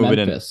Purdue, let's move it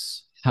in.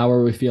 Memphis. How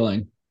are we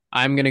feeling?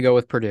 I'm going to go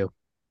with Purdue.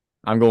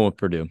 I'm going with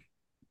Purdue.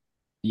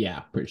 Yeah,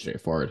 pretty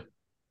straightforward.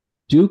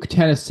 Duke,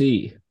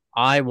 Tennessee.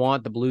 I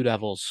want the Blue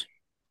Devils.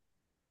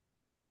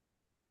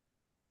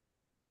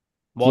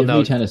 Well, Give no,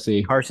 me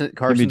Tennessee. Carson's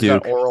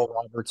Duke. got Oral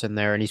Roberts in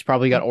there, and he's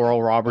probably got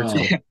Oral Roberts.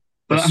 Oh.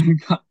 But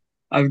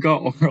I've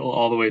got Oral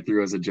all the way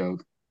through as a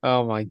joke.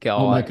 Oh my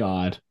god! Oh my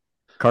god.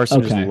 Carson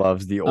Okay. just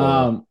loves the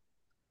oral.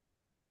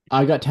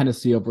 I got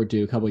Tennessee over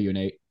Duke. How about you,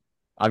 Nate?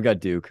 I've got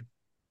Duke.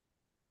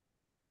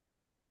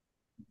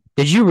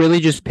 Did you really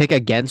just pick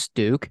against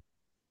Duke?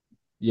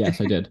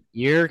 Yes, I did.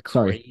 You're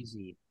Sorry.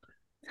 crazy.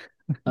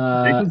 Jake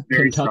has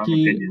very strong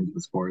Kentucky, opinions in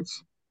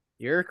sports.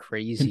 You're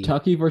crazy.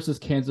 Kentucky versus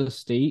Kansas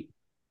State.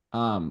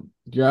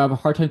 You have a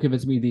hard time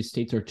convincing me these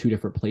states are 2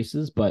 different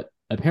places, but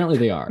apparently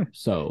they are.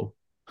 So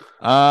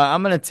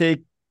I'm gonna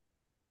take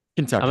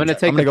Kentucky. I'm gonna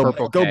take the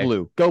purple Go K.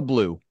 blue. Go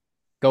blue.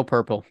 Go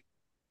purple.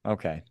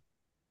 Okay.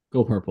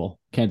 go purple.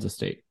 Kansas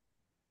State.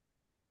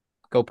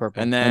 Go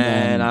purple. And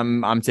then-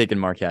 then I'm taking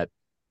Marquette.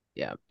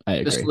 I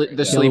agree. The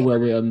Taylor sleeper,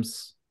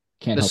 Williams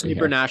can't the help you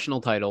sleeper here.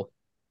 national title,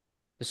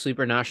 the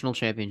sleeper national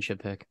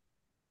championship pick.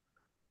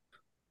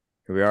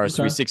 Here we are, Okay.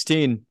 Sweet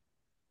 16. Here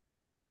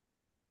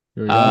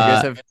we You go.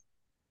 guys have give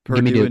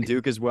me Purdue and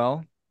Duke. Duke as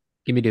well.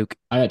 Give me Duke.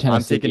 I got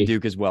Tennessee. I'm taking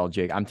Duke as well,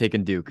 Jake. I'm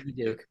taking Duke. Give me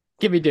Duke.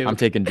 Give me Duke. I'm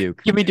taking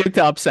Duke. Give me Duke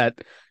to upset.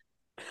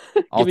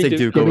 I'll take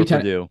Duke over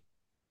Purdue.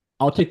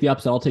 I'll take the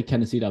upset. I'll take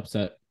Tennessee to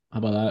upset. How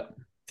about that?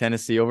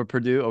 Tennessee over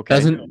Purdue. Okay.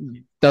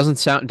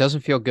 Doesn't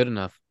feel good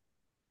enough.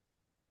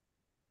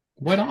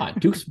 Why not?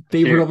 Duke's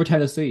favored Here. over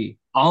Tennessee.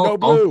 Go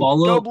blue.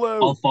 Go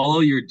blue. I'll follow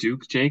your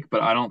Duke, Jake,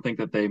 but I don't think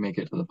that they make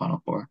it to the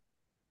Final Four.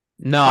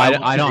 No,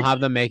 I don't have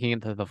them making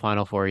it to the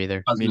Final Four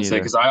either. I was Me going to say,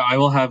 neither. because I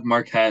will have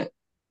Marquette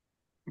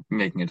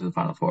making it to the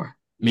Final Four.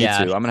 Me Yeah.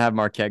 too. I'm gonna have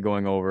Marquette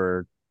going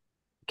over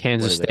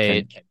Kansas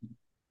State,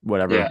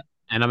 whatever. Yeah.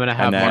 and I'm gonna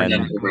have And then-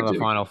 Marquette over going to the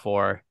Duke. Final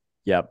Four.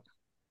 Yep.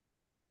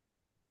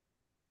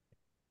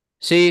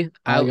 See,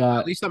 I got-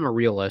 at least I'm a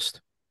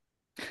realist.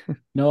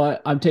 No,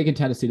 I'm taking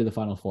Tennessee to the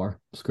Final Four.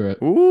 Screw it.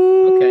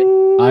 Ooh. Okay.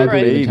 I All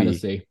right. believe in baby.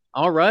 Tennessee.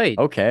 All right.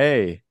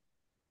 Okay.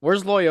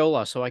 Where's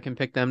Loyola so I can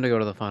pick them to go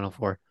to the Final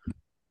Four?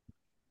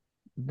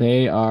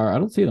 They are. I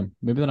don't see them.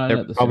 Maybe they're not in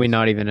They're it this probably year.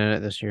 not even in it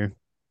this year.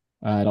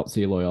 I don't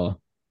see Loyola.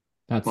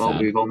 That's Well,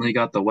 sad. we've only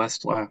got the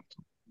West left.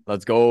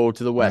 Let's go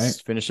to the West.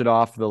 Right. Finish it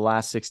off. The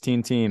last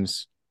 16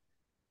 teams.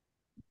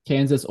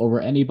 Kansas over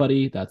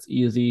anybody. That's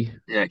easy.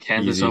 Yeah,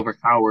 Kansas Easy. over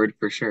Howard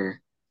for sure.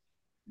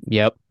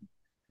 Yep.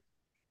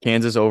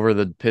 Kansas over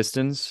the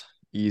Pistons.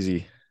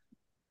 Easy.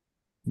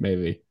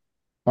 Maybe.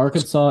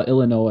 Arkansas,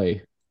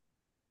 Illinois.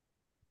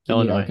 Give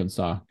me Illinois.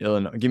 Arkansas.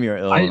 Illinois. Give me your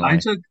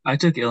Illinois. I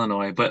took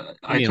Illinois, but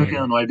I me took Illinois.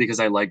 Illinois because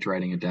I liked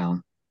writing it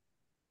down.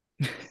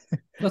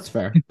 That's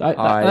fair.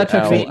 That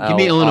checks IL. out. Give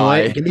me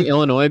Illinois. L-I. Give me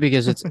Illinois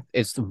because it's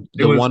the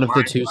was one of the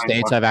my two time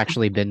states mark. I've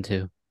actually been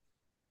to.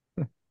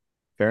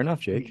 Fair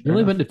enough, Jake. You've Fair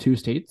only enough. been to 2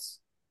 states?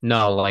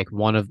 No, like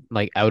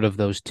out of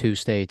those two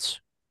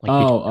states. Like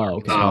Oh, between okay.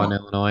 Arkansas and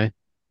Illinois.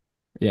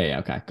 Yeah,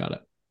 okay. Got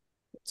it.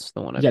 It's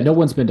the one I've Yeah, been no to.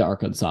 one's been to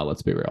Arkansas.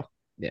 Let's be real.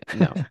 Yeah,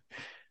 no.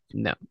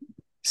 No.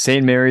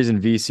 St. Mary's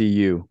and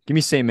VCU. Give me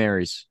St.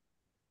 Mary's.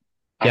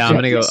 Yeah, I I'm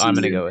took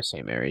gonna VCU. go with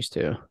St. Mary's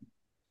too.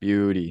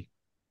 Beauty.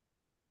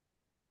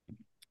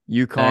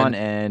 UConn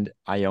and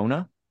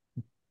Iona.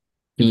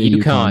 Give me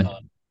UConn.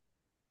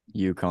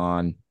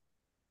 UConn.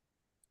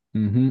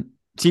 Mm-hmm.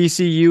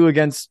 TCU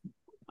against.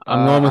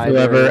 I'm going with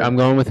either- I'm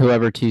going with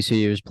whoever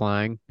TCU is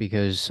playing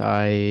because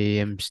I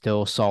am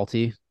still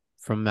salty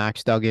from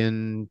Max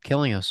Duggan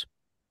killing us.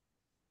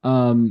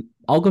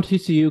 I'll go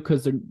TCU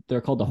because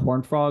they're called the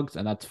Horned Frogs,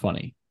 and that's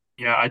funny.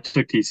 Yeah, I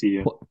took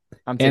TCU.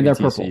 I'm And taking they're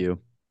TCU.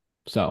 purple.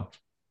 So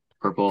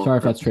Purple. sorry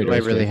if that's purple.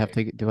 traitorous.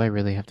 Do I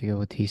really have to go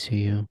with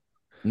TCU?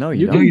 No,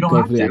 you you can don't. you don't go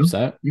have for the to.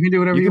 upset. You can do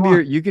whatever You you can be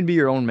want. you can be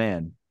your own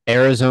man.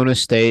 Arizona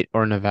State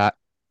or Nevada?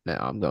 No,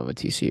 I'm going with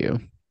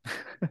TCU.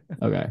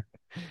 Okay.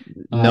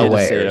 No You way.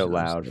 just say it out Arizona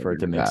loud State for or it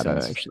to make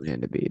Nevada sense. actually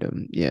had to beat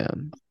them. Yeah.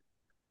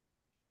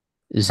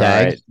 All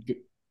Zag. right. Is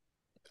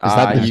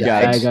that the you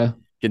got Gonzaga.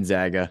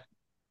 Gonzaga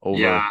over.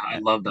 Yeah, I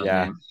love that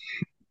Yeah. name.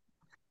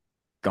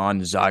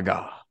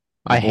 Gonzaga.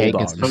 I hate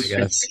Bulldogs.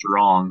 Gonzaga. It's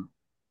strong.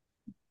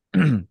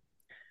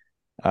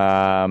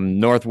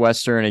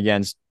 Northwestern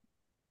against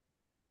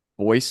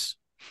Boise.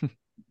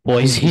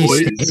 Boise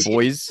Boys. State.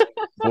 Boys.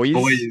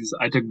 Boys.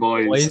 I took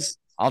boys.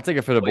 I'll take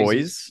it for the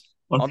boys.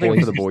 I'll take it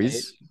for the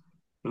boys.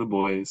 For the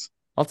boys.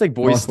 I'll take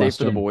Boise State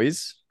for the Northwestern.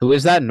 boys. Who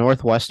is that?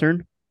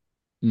 Northwestern?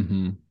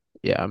 Mm-hmm.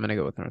 Yeah, I'm gonna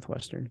go with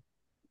Northwestern.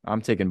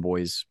 I'm taking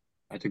boys.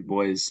 I took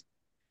boys.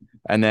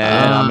 And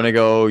then I'm gonna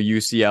go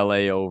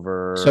UCLA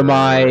over So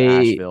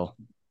Asheville.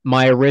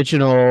 my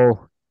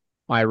original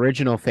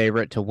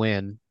favorite to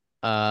win.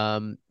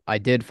 I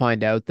did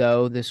find out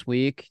though this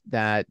week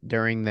that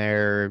during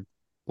their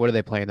what are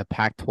they playing? The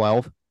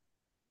Pac-12?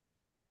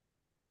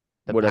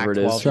 The Whatever it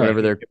is, Pac-12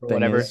 whatever their championship or thing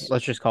whatever. is.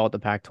 Let's just call it the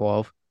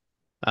Pac-12.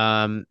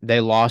 They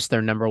lost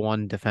their number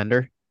one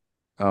defender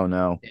Oh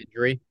no. to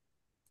injury,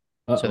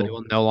 so they Uh-oh.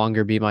 will no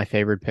longer be my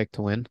favorite pick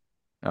to win.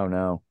 Oh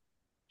no.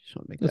 Just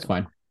want to make That's that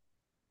fine.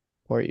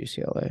 Poor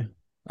UCLA.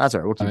 That's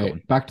all right. We'll keep All right,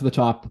 going. back to the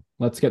top.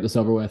 Let's get this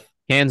over with.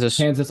 Kansas.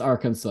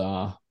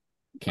 Arkansas,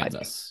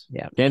 Kansas.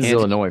 Yeah. Kansas,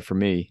 Illinois for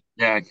me.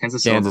 Yeah,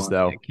 Kansas. Kansas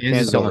Illinois. though.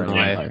 Kansas, over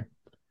Illinois.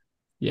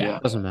 Yeah.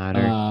 Doesn't matter.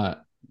 Uh,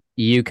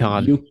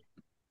 UConn.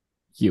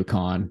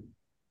 UConn.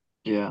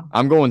 Yeah.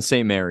 I'm going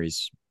St.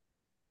 Mary's.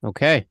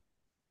 Okay.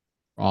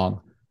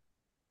 Wrong.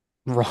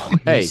 Wrong.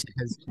 Hey.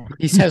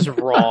 He says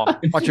wrong.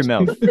 Watch your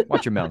mouth.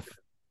 Watch your mouth.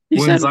 He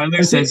When said,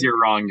 Zyler says you're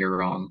wrong, you're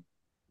wrong.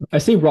 I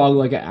say wrong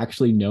like I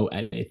actually know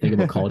anything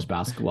about college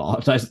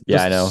basketball.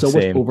 Yeah, I know. So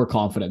Same. much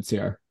overconfidence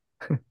here.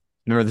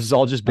 Remember, this is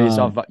all just based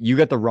Um, off. You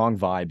got the wrong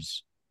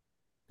vibes.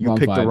 You Wrong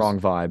picked the vibes. wrong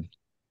vibe.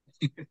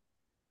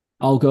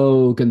 I'll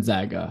go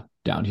Gonzaga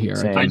down here.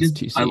 Same. I against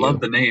just I TCU. love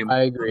the name.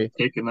 I agree.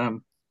 Taking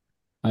them.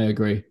 I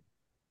agree.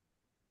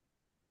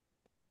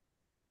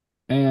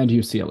 And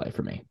UCLA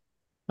for me.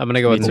 I'm going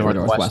to go with Me too.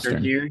 Northwestern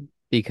Northwestern. here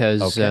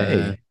because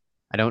Okay.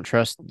 I don't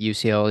trust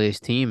UCLA's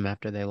team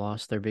after they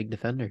lost their big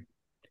defender.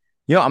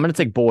 You know, I'm going to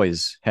take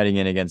boys heading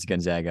in against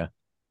Gonzaga.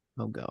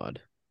 Oh,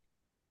 God.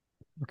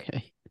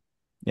 Okay.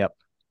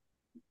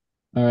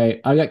 All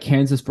right. I got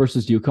Kansas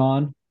versus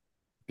UConn.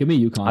 Give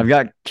me UConn. I've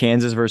got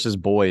Kansas versus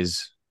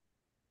boys.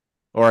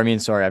 Or, I mean,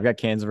 sorry, I've got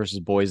Kansas versus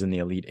boys in the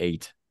Elite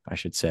Eight, I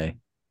should say.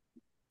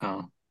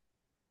 Oh.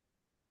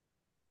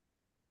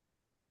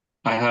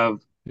 I have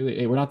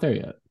Hey, we're not there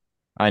yet.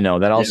 I know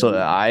that also.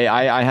 Yeah.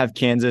 I have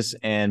Kansas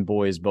and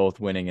boys both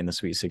winning in the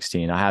Sweet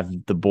 16. I have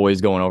the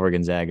boys going over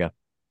Gonzaga,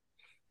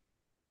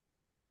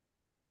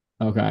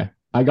 Okay.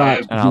 I I got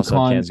have and I also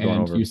have UConn Kansas going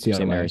and over St.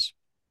 UCLA. Mary's.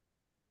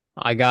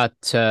 I got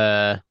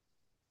UConn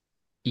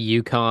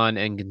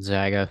and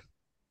Gonzaga.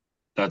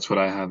 that's what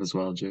I have as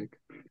well, Jake.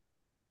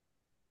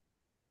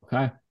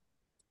 Okay.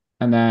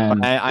 And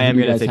then I who am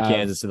do you going to guys take have?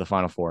 Kansas to the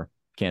Final Four.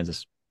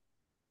 Kansas.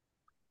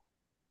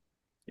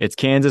 It's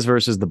Kansas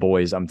versus the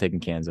boys. I'm taking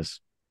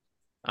Kansas.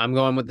 I'm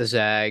going with the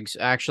Zags.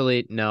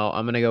 Actually, no,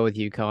 I'm gonna go with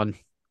UConn.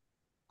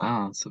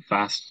 Oh, so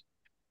fast.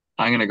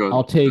 I'm gonna go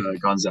I'll take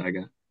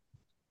Gonzaga.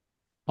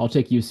 I'll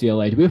take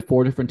UCLA. Do we have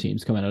 4 different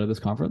teams coming out of this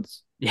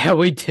conference? Yeah,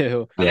 we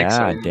do. I think so.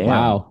 Yeah, Yeah. damn.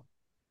 Wow.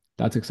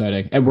 That's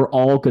exciting. And we're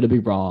all going to be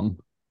wrong.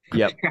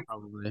 Yep.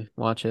 Probably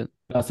watch it.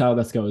 That's how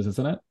this goes,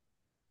 isn't it?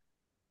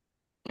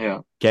 Yeah.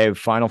 Okay,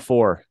 Final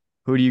Four.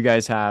 Who do you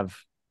guys have?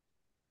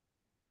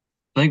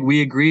 I think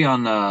we agree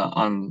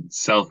on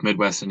South,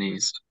 Midwest, and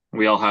East.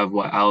 We all have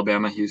what,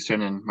 Alabama,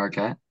 Houston, and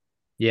Marquette.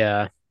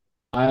 Yeah,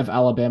 I have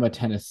Alabama,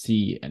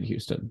 Tennessee, and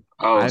Houston.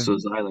 Oh, I've so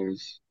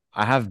Xylers.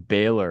 I have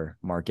Baylor,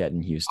 Marquette,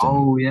 and Houston.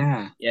 Oh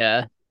yeah.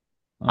 yeah.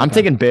 I'm Okay.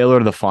 taking Baylor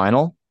to the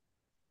final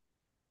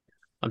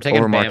I'm taking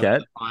over Bama to Marquette.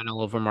 the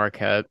final over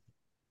Marquette.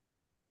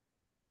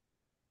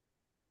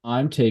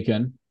 I'm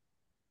taking.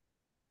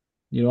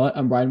 You know what?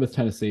 I'm riding with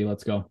Tennessee.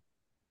 Let's go.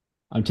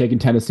 I'm taking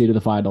Tennessee to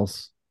the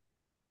finals.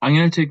 I'm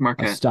gonna take I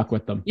Marquette. stuck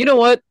with them. You know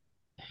what,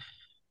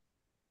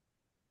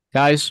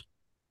 guys?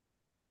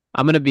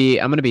 I'm gonna be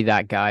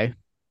that guy.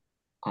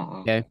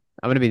 Uh-oh. Okay,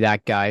 I'm gonna be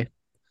that guy,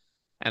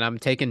 and I'm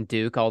taking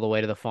Duke all the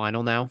way to the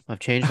final now. I've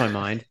changed my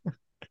mind.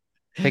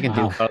 Taking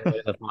Wow. Duke all the way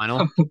to the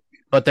final,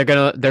 but they're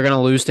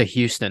gonna lose to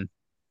Houston,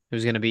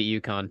 who's gonna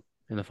beat UConn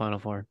in the Final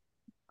Four.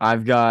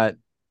 I've got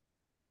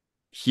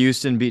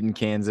Houston beating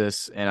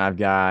Kansas, and I've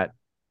got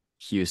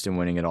Houston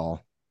winning it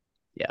all.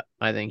 Yeah,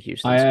 I think I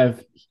Houston's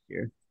have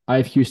here. I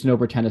have Houston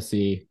over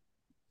Tennessee.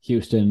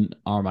 Houston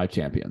are my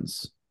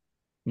champions.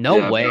 No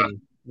Yeah, way.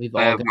 We've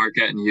I all have got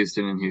Marquette and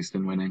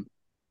Houston winning.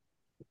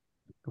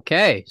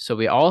 okay. So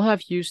we all have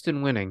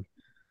Houston winning.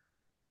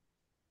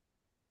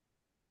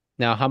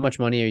 Now, how much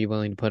money are you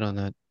willing to put on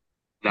that?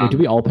 Wait, do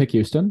we all pick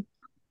Houston?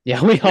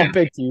 Yeah, we all Yeah.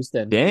 picked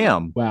Houston.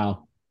 Damn.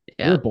 Wow.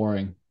 Yeah. We're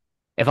boring.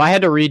 If I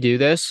had to redo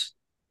this,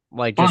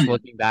 like just Fine.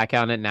 looking back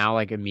on it now,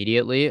 like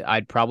immediately,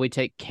 I'd probably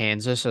take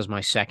Kansas as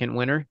my second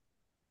winner.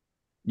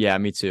 Yeah,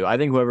 me too. I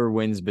think whoever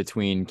wins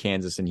between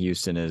Kansas and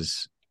Houston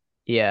is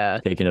Yeah.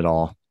 taking it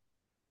all.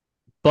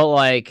 But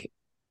like,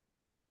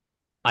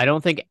 I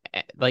don't think,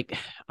 like,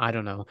 I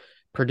don't know.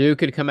 Purdue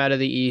could come out of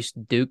the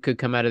East. Duke could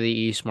come out of the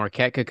East.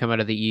 Marquette could come out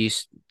of the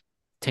East.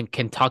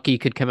 Kentucky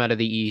could come out of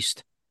the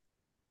East.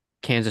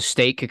 Kansas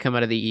State could come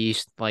out of the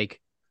East. Like,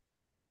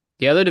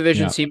 the other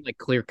divisions Yeah. seem like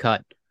clear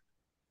cut,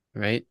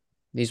 right?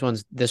 This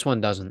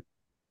one doesn't.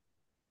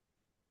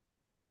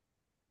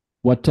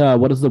 What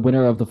does the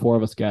winner of the 4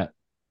 of us get?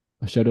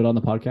 I showed it on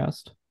the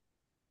podcast.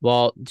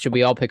 Well, should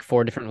we all pick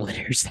 4 different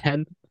winners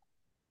then?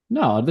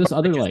 No, there's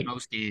other Just like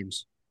most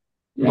games.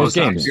 yeah, Most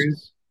it's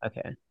games.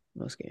 Okay,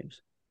 most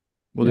games.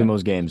 We'll Yeah, do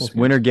most games. most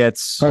Winner games.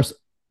 gets.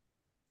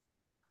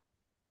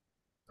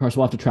 Carson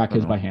will have to track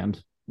his Uh-huh. by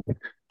hand.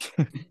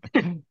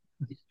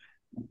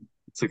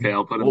 It's okay.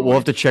 I'll put them We'll away.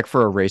 have to check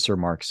for eraser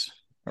marks,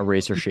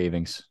 eraser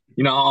shavings.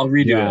 I'll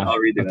redo it. Yeah, I'll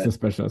redo that's it.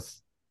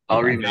 suspicious. I'll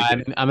Okay. remake I'm,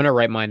 it. I'm gonna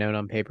write my note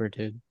on paper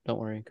too. Don't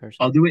worry, Carson.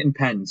 I'll do it in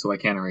pen so I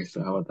can't erase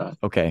it. How about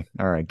that? Okay.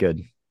 All right.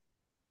 Good.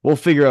 We'll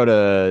figure out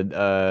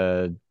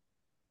a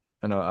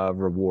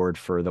reward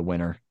for the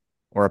winner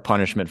or a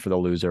punishment for the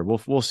loser.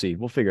 We'll see.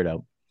 We'll figure it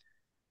out.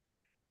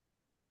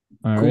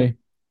 All Cool. right.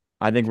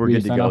 I think we're Will you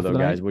good to sign go off for though, the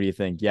guys. night? What do you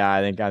think? Yeah,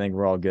 I think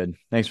we're all good.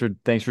 Thanks for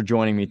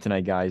joining me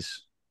tonight,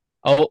 guys.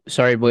 Oh,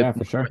 sorry. Wait, Yeah,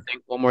 for sure.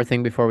 one more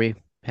thing before we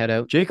head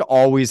out. Jake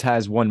always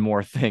has one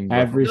more thing, bro.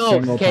 Every No,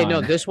 single okay, time.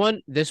 no. This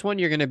one,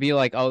 you're gonna be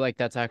like, oh, like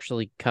that's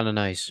actually kind of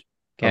nice.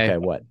 Okay. Okay,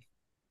 what?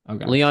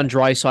 Okay. Leon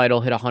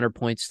Draisaitl hit 100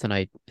 points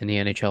tonight in the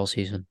NHL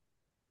season.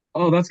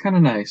 Oh, that's kind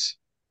of nice.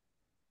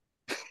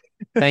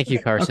 Thank you,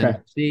 Carson. Okay.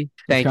 See,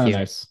 That's thank kinda you.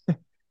 nice.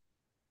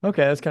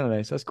 Okay, that's kind of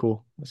nice. That's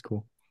cool. That's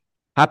cool.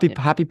 Happy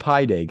Yeah. Happy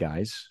Pi Day,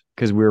 guys,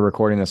 because we're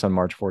recording this on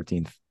March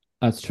 14th.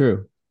 That's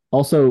true.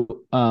 Also,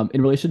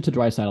 in relation to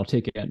Draisaitl,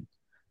 take it in.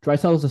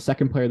 Draisaitl was the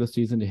second player this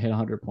season to hit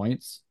 100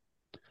 points.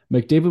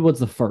 McDavid was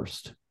the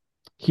first.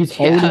 He's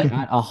Yeah. already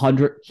at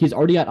 100. He's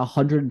already at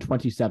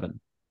 127.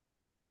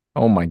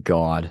 Oh my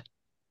God.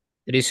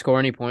 Did he score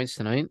any points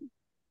tonight?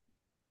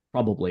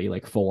 Probably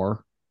like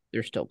 4.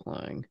 They're still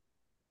playing.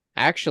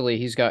 Actually,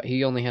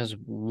 he only has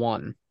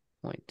 1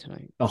 point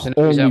tonight. Oh, So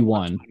now he's only at 1.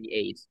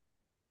 128.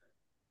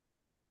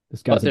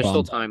 This But guy's a there's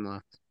still bum. time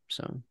left,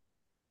 so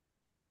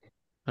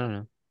I don't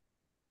know.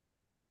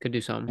 Could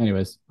do something.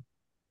 Anyways,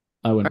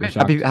 I wouldn't be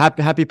Alright. shocked.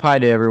 Happy Pi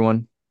Day,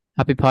 everyone.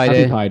 Happy Pi Happy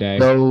Day. Pi Day.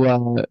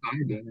 Go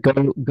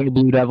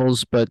Blue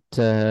Devils, but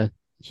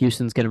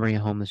Houston's gonna bring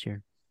it home this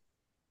year.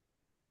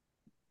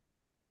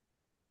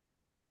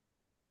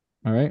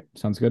 All right.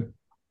 Sounds good.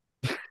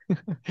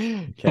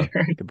 Okay,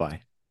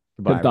 goodbye.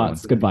 Goodbye, Good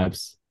thoughts. everyone. Good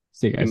vibes.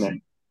 See you Good guys.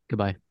 night.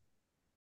 Goodbye.